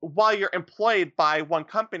 while you're employed by one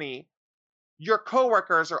company, your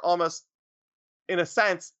coworkers are almost, in a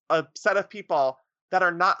sense, a set of people that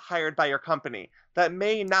are not hired by your company, that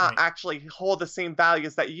may not actually hold the same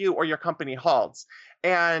values that you or your company holds.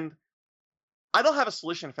 And I don't have a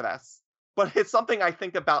solution for this, but it's something I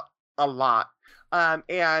think about a lot.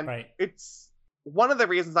 It's one of the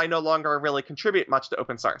reasons I no longer really contribute much to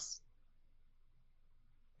open source.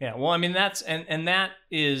 Yeah, well, I mean, that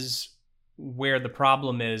is where the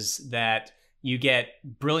problem is, that you get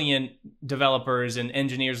brilliant developers and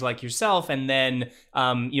engineers like yourself, and then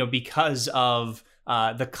because of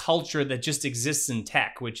the culture that just exists in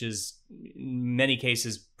tech, which is in many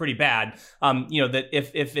cases pretty bad, that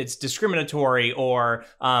if it's discriminatory, or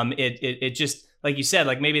it just, like you said,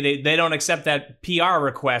 maybe they don't accept that PR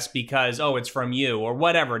request because, it's from you, or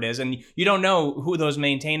whatever it is. And you don't know who those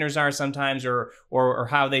maintainers are sometimes, or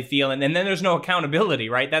how they feel. And then there's no accountability,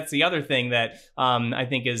 right? That's the other thing that I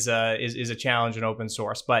think is a challenge in open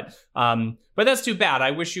source. But that's too bad.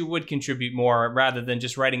 I wish you would contribute more, rather than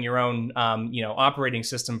just writing your own, operating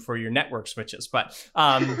system for your network switches. But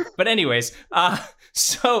anyways,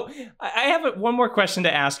 so I have one more question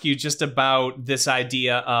to ask you, just about this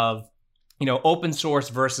idea of, open source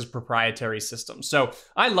versus proprietary systems. So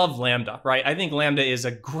I love Lambda, right? I think Lambda is a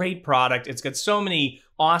great product. It's got so many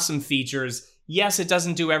awesome features. Yes, it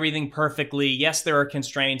doesn't do everything perfectly. Yes, there are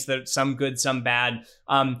constraints, that some good, some bad.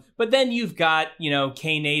 But then you've got,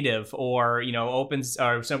 Knative, or, Open,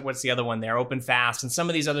 or what's the other one there? OpenFast, and some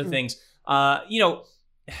of these other things. What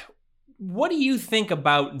do you think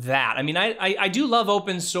about that? I mean, I do love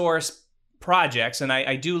open source projects, and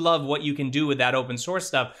I do love what you can do with that open source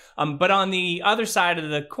stuff. But on the other side of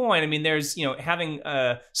the coin, I mean, there's, having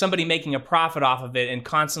somebody making a profit off of it, and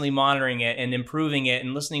constantly monitoring it and improving it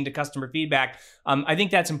and listening to customer feedback. I think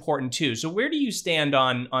that's important too. So where do you stand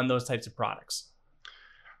on those types of products?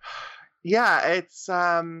 Yeah, it's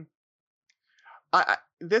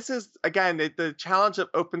this is, again, the challenge of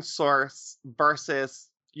open source versus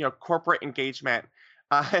corporate engagement.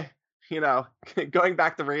 Going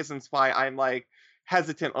back to reasons why I'm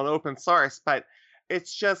hesitant on open source, but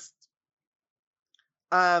it's just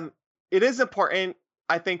um, it is important,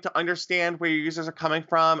 I think, to understand where your users are coming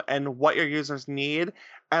from and what your users need.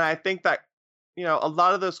 And I think that, a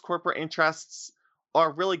lot of those corporate interests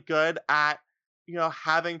are really good at,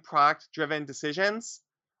 having product driven decisions.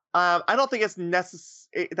 I don't think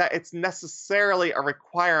that it's necessarily a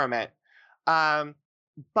requirement. Um,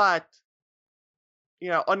 but,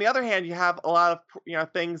 on the other hand, you have a lot of,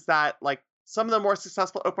 things that, like, some of the more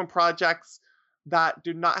successful open projects that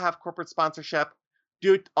do not have corporate sponsorship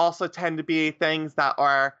do also tend to be things that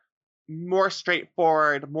are more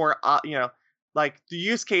straightforward, more, like the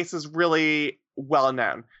use case is really well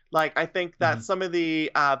known. Like, I think that some of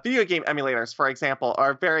the video game emulators, for example,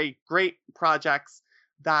 are very great projects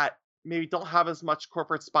that maybe don't have as much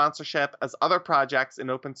corporate sponsorship as other projects in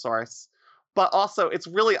open source. But also, it's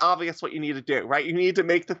really obvious what you need to do, right? You need to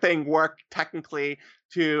make the thing work technically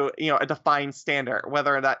to, a defined standard,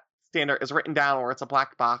 whether that standard is written down or it's a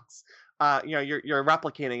black box. You're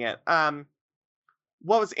replicating it.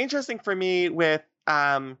 What was interesting for me with,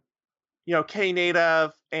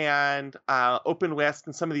 Knative and OpenWhisk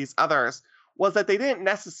and some of these others was that they didn't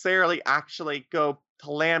necessarily actually go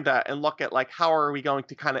to Lambda and look at, like, how are we going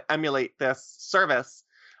to kind of emulate this service.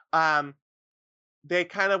 They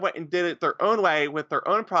kind of went and did it their own way with their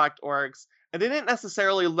own product orgs, and they didn't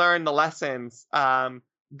necessarily learn the lessons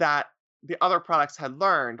that the other products had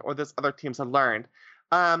learned or this other teams had learned.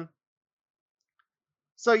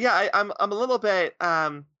 So yeah, I'm a little bit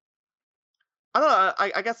I don't know.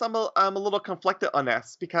 I guess I'm a little conflicted on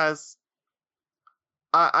this because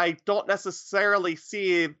I don't necessarily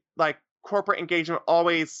see, like, corporate engagement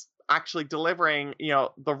always actually delivering,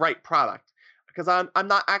 the right product, because I'm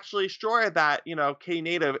not actually sure that,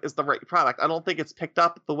 Knative is the right product. I don't think it's picked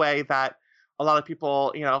up the way that a lot of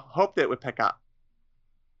people, hoped it would pick up.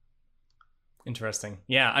 Interesting.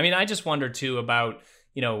 Yeah. I mean, I just wonder too about,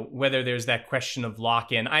 whether there's that question of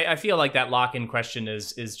lock-in. I feel like that lock-in question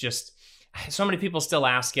is just so many people still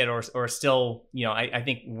ask it or still, I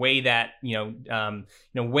think weigh that,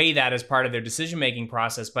 weigh that as part of their decision-making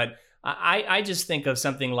process. But I just think of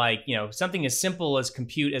something like, something as simple as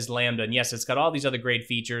compute as Lambda. And yes, it's got all these other great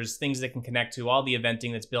features, things that can connect to all the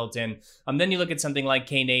eventing that's built in. Then you look at something like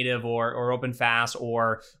Knative or OpenFast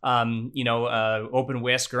or,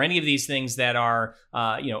 OpenWhisk or any of these things that are,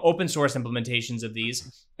 open source implementations of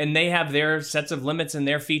these. And they have their sets of limits and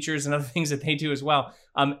their features and other things that they do as well.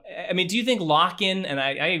 I mean, do you think lock-in, and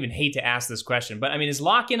I even hate to ask this question, but I mean, is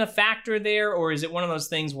lock-in a factor there, or is it one of those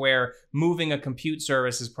things where moving a compute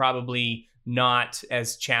service is probably not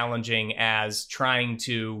as challenging as trying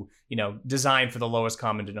to, design for the lowest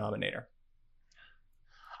common denominator?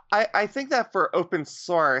 I think that for open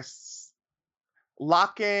source,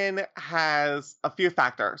 lock-in has a few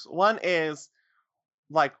factors. One is,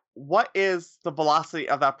 like, what is the velocity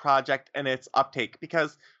of that project and its uptake?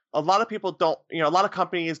 Because a lot of people don't, a lot of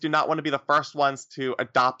companies do not want to be the first ones to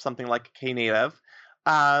adopt something like Knative.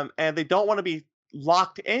 And they don't want to be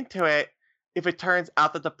locked into it if it turns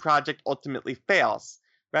out that the project ultimately fails,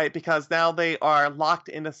 right? Because now they are locked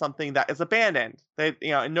into something that is abandoned.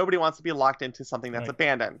 And nobody wants to be locked into something that's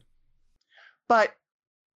abandoned. But,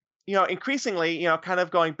 increasingly, kind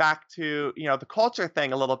of going back to, the culture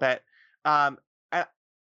thing a little bit,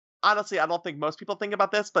 honestly, I don't think most people think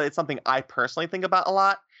about this, but it's something I personally think about a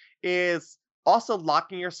lot, is also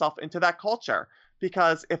locking yourself into that culture.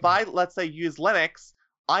 Because if I, let's say, use Linux,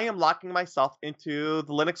 I am locking myself into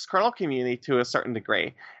the Linux kernel community to a certain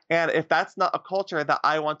degree. And if that's not a culture that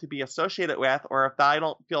I want to be associated with, or if I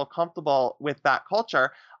don't feel comfortable with that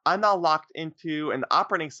culture, I'm now locked into an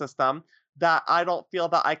operating system that I don't feel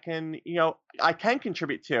that I can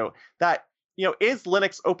contribute to. That, is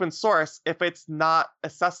Linux open source if it's not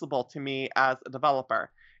accessible to me as a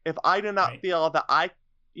developer? If I do not feel that I,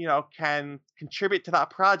 can contribute to that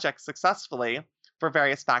project successfully for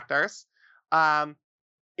various factors,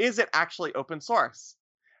 is it actually open source?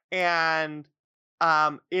 And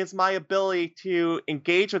is my ability to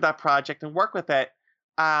engage with that project and work with it,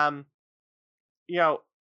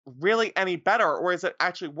 really any better, or is it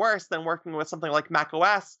actually worse than working with something like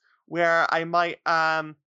macOS, where I might,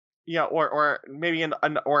 or maybe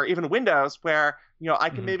or even Windows, where I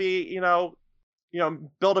can maybe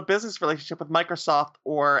build a business relationship with Microsoft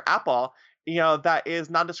or Apple, that is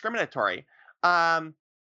non-discriminatory.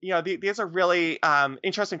 These are really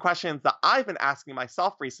interesting questions that I've been asking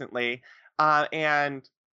myself recently, and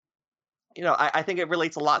I think it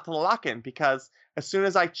relates a lot to the lock-in, because as soon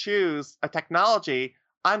as I choose a technology,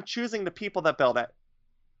 I'm choosing the people that build it.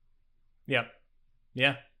 Yep.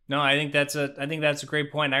 Yeah. No, I think that's a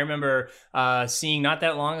great point. I remember seeing not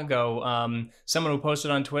that long ago someone who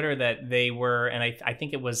posted on Twitter that they were, and I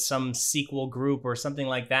think it was some sequel group or something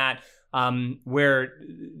like that, where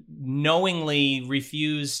knowingly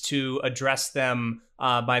refused to address them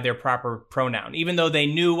by their proper pronoun, even though they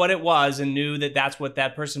knew what it was and knew that that's what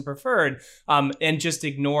that person preferred, and just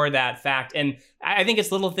ignore that fact. And I think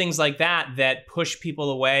it's little things like that that push people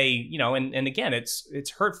away, you know, and again, it's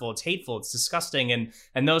hurtful, it's hateful, it's disgusting. And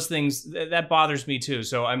those things, that bothers me too.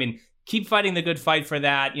 So, I mean, keep fighting the good fight for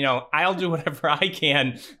that. You know, I'll do whatever I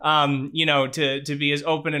can, you know, to be as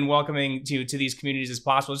open and welcoming to these communities as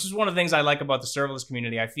possible. It's just one of the things I like about the serverless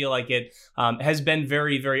community. I feel like it has been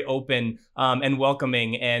very, very open and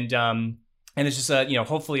welcoming, and it's just you know,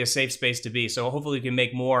 hopefully a safe space to be. So hopefully we can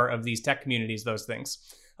make more of these tech communities those things.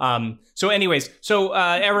 So anyways,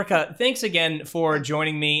 Erica, thanks again for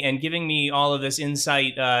joining me and giving me all of this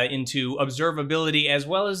insight into observability as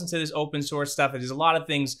well as into this open source stuff. There's a lot of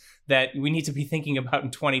things that we need to be thinking about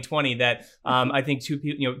in 2020 that I think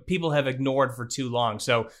people have ignored for too long.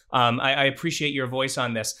 So I appreciate your voice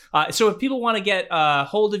on this. So if people want to get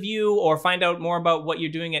hold of you or find out more about what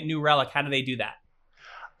you're doing at New Relic, how do they do that?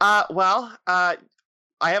 I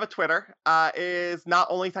have a Twitter. It is not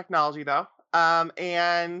only technology though. I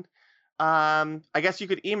guess you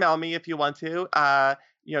could email me if you want to.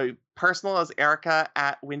 You know, personal is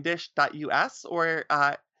erica@windish.us, or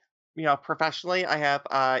you know, professionally, I have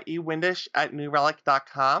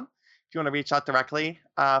ewindish@newrelic.com. If you want to reach out directly,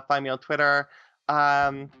 find me on Twitter.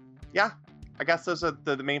 Yeah, I guess those are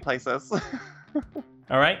the main places.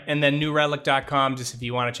 All right, and then newrelic.com, just if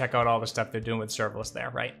you want to check out all the stuff they're doing with serverless there,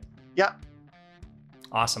 right? Yeah.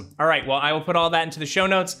 Awesome. All right, well, I will put all that into the show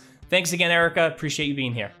notes. Thanks again, Erica. Appreciate you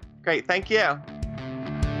being here. Great. Thank you.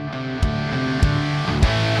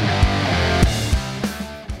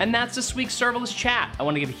 And that's this week's Serverless Chat. I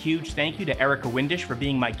want to give a huge thank you to Erica Windish for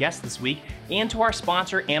being my guest this week, and to our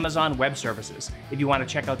sponsor, Amazon Web Services. If you want to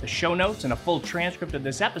check out the show notes and a full transcript of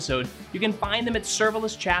this episode, you can find them at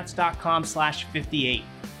serverlesschats.com/58.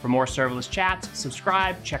 For more Serverless Chats,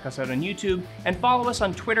 subscribe, check us out on YouTube, and follow us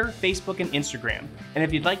on Twitter, Facebook, and Instagram. And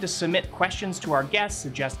if you'd like to submit questions to our guests,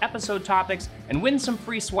 suggest episode topics, and win some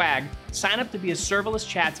free swag, sign up to be a Serverless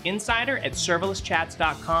Chats Insider at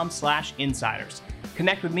serverlesschats.com/insiders.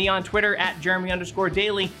 Connect with me on Twitter at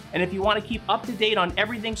Jeremy_Daily, and if you want to keep up to date on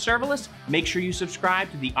everything serverless, make sure you subscribe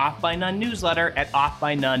to the Off by None newsletter at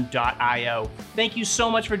offbynone.io. Thank you so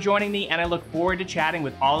much for joining me, and I look forward to chatting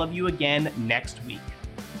with all of you again next week.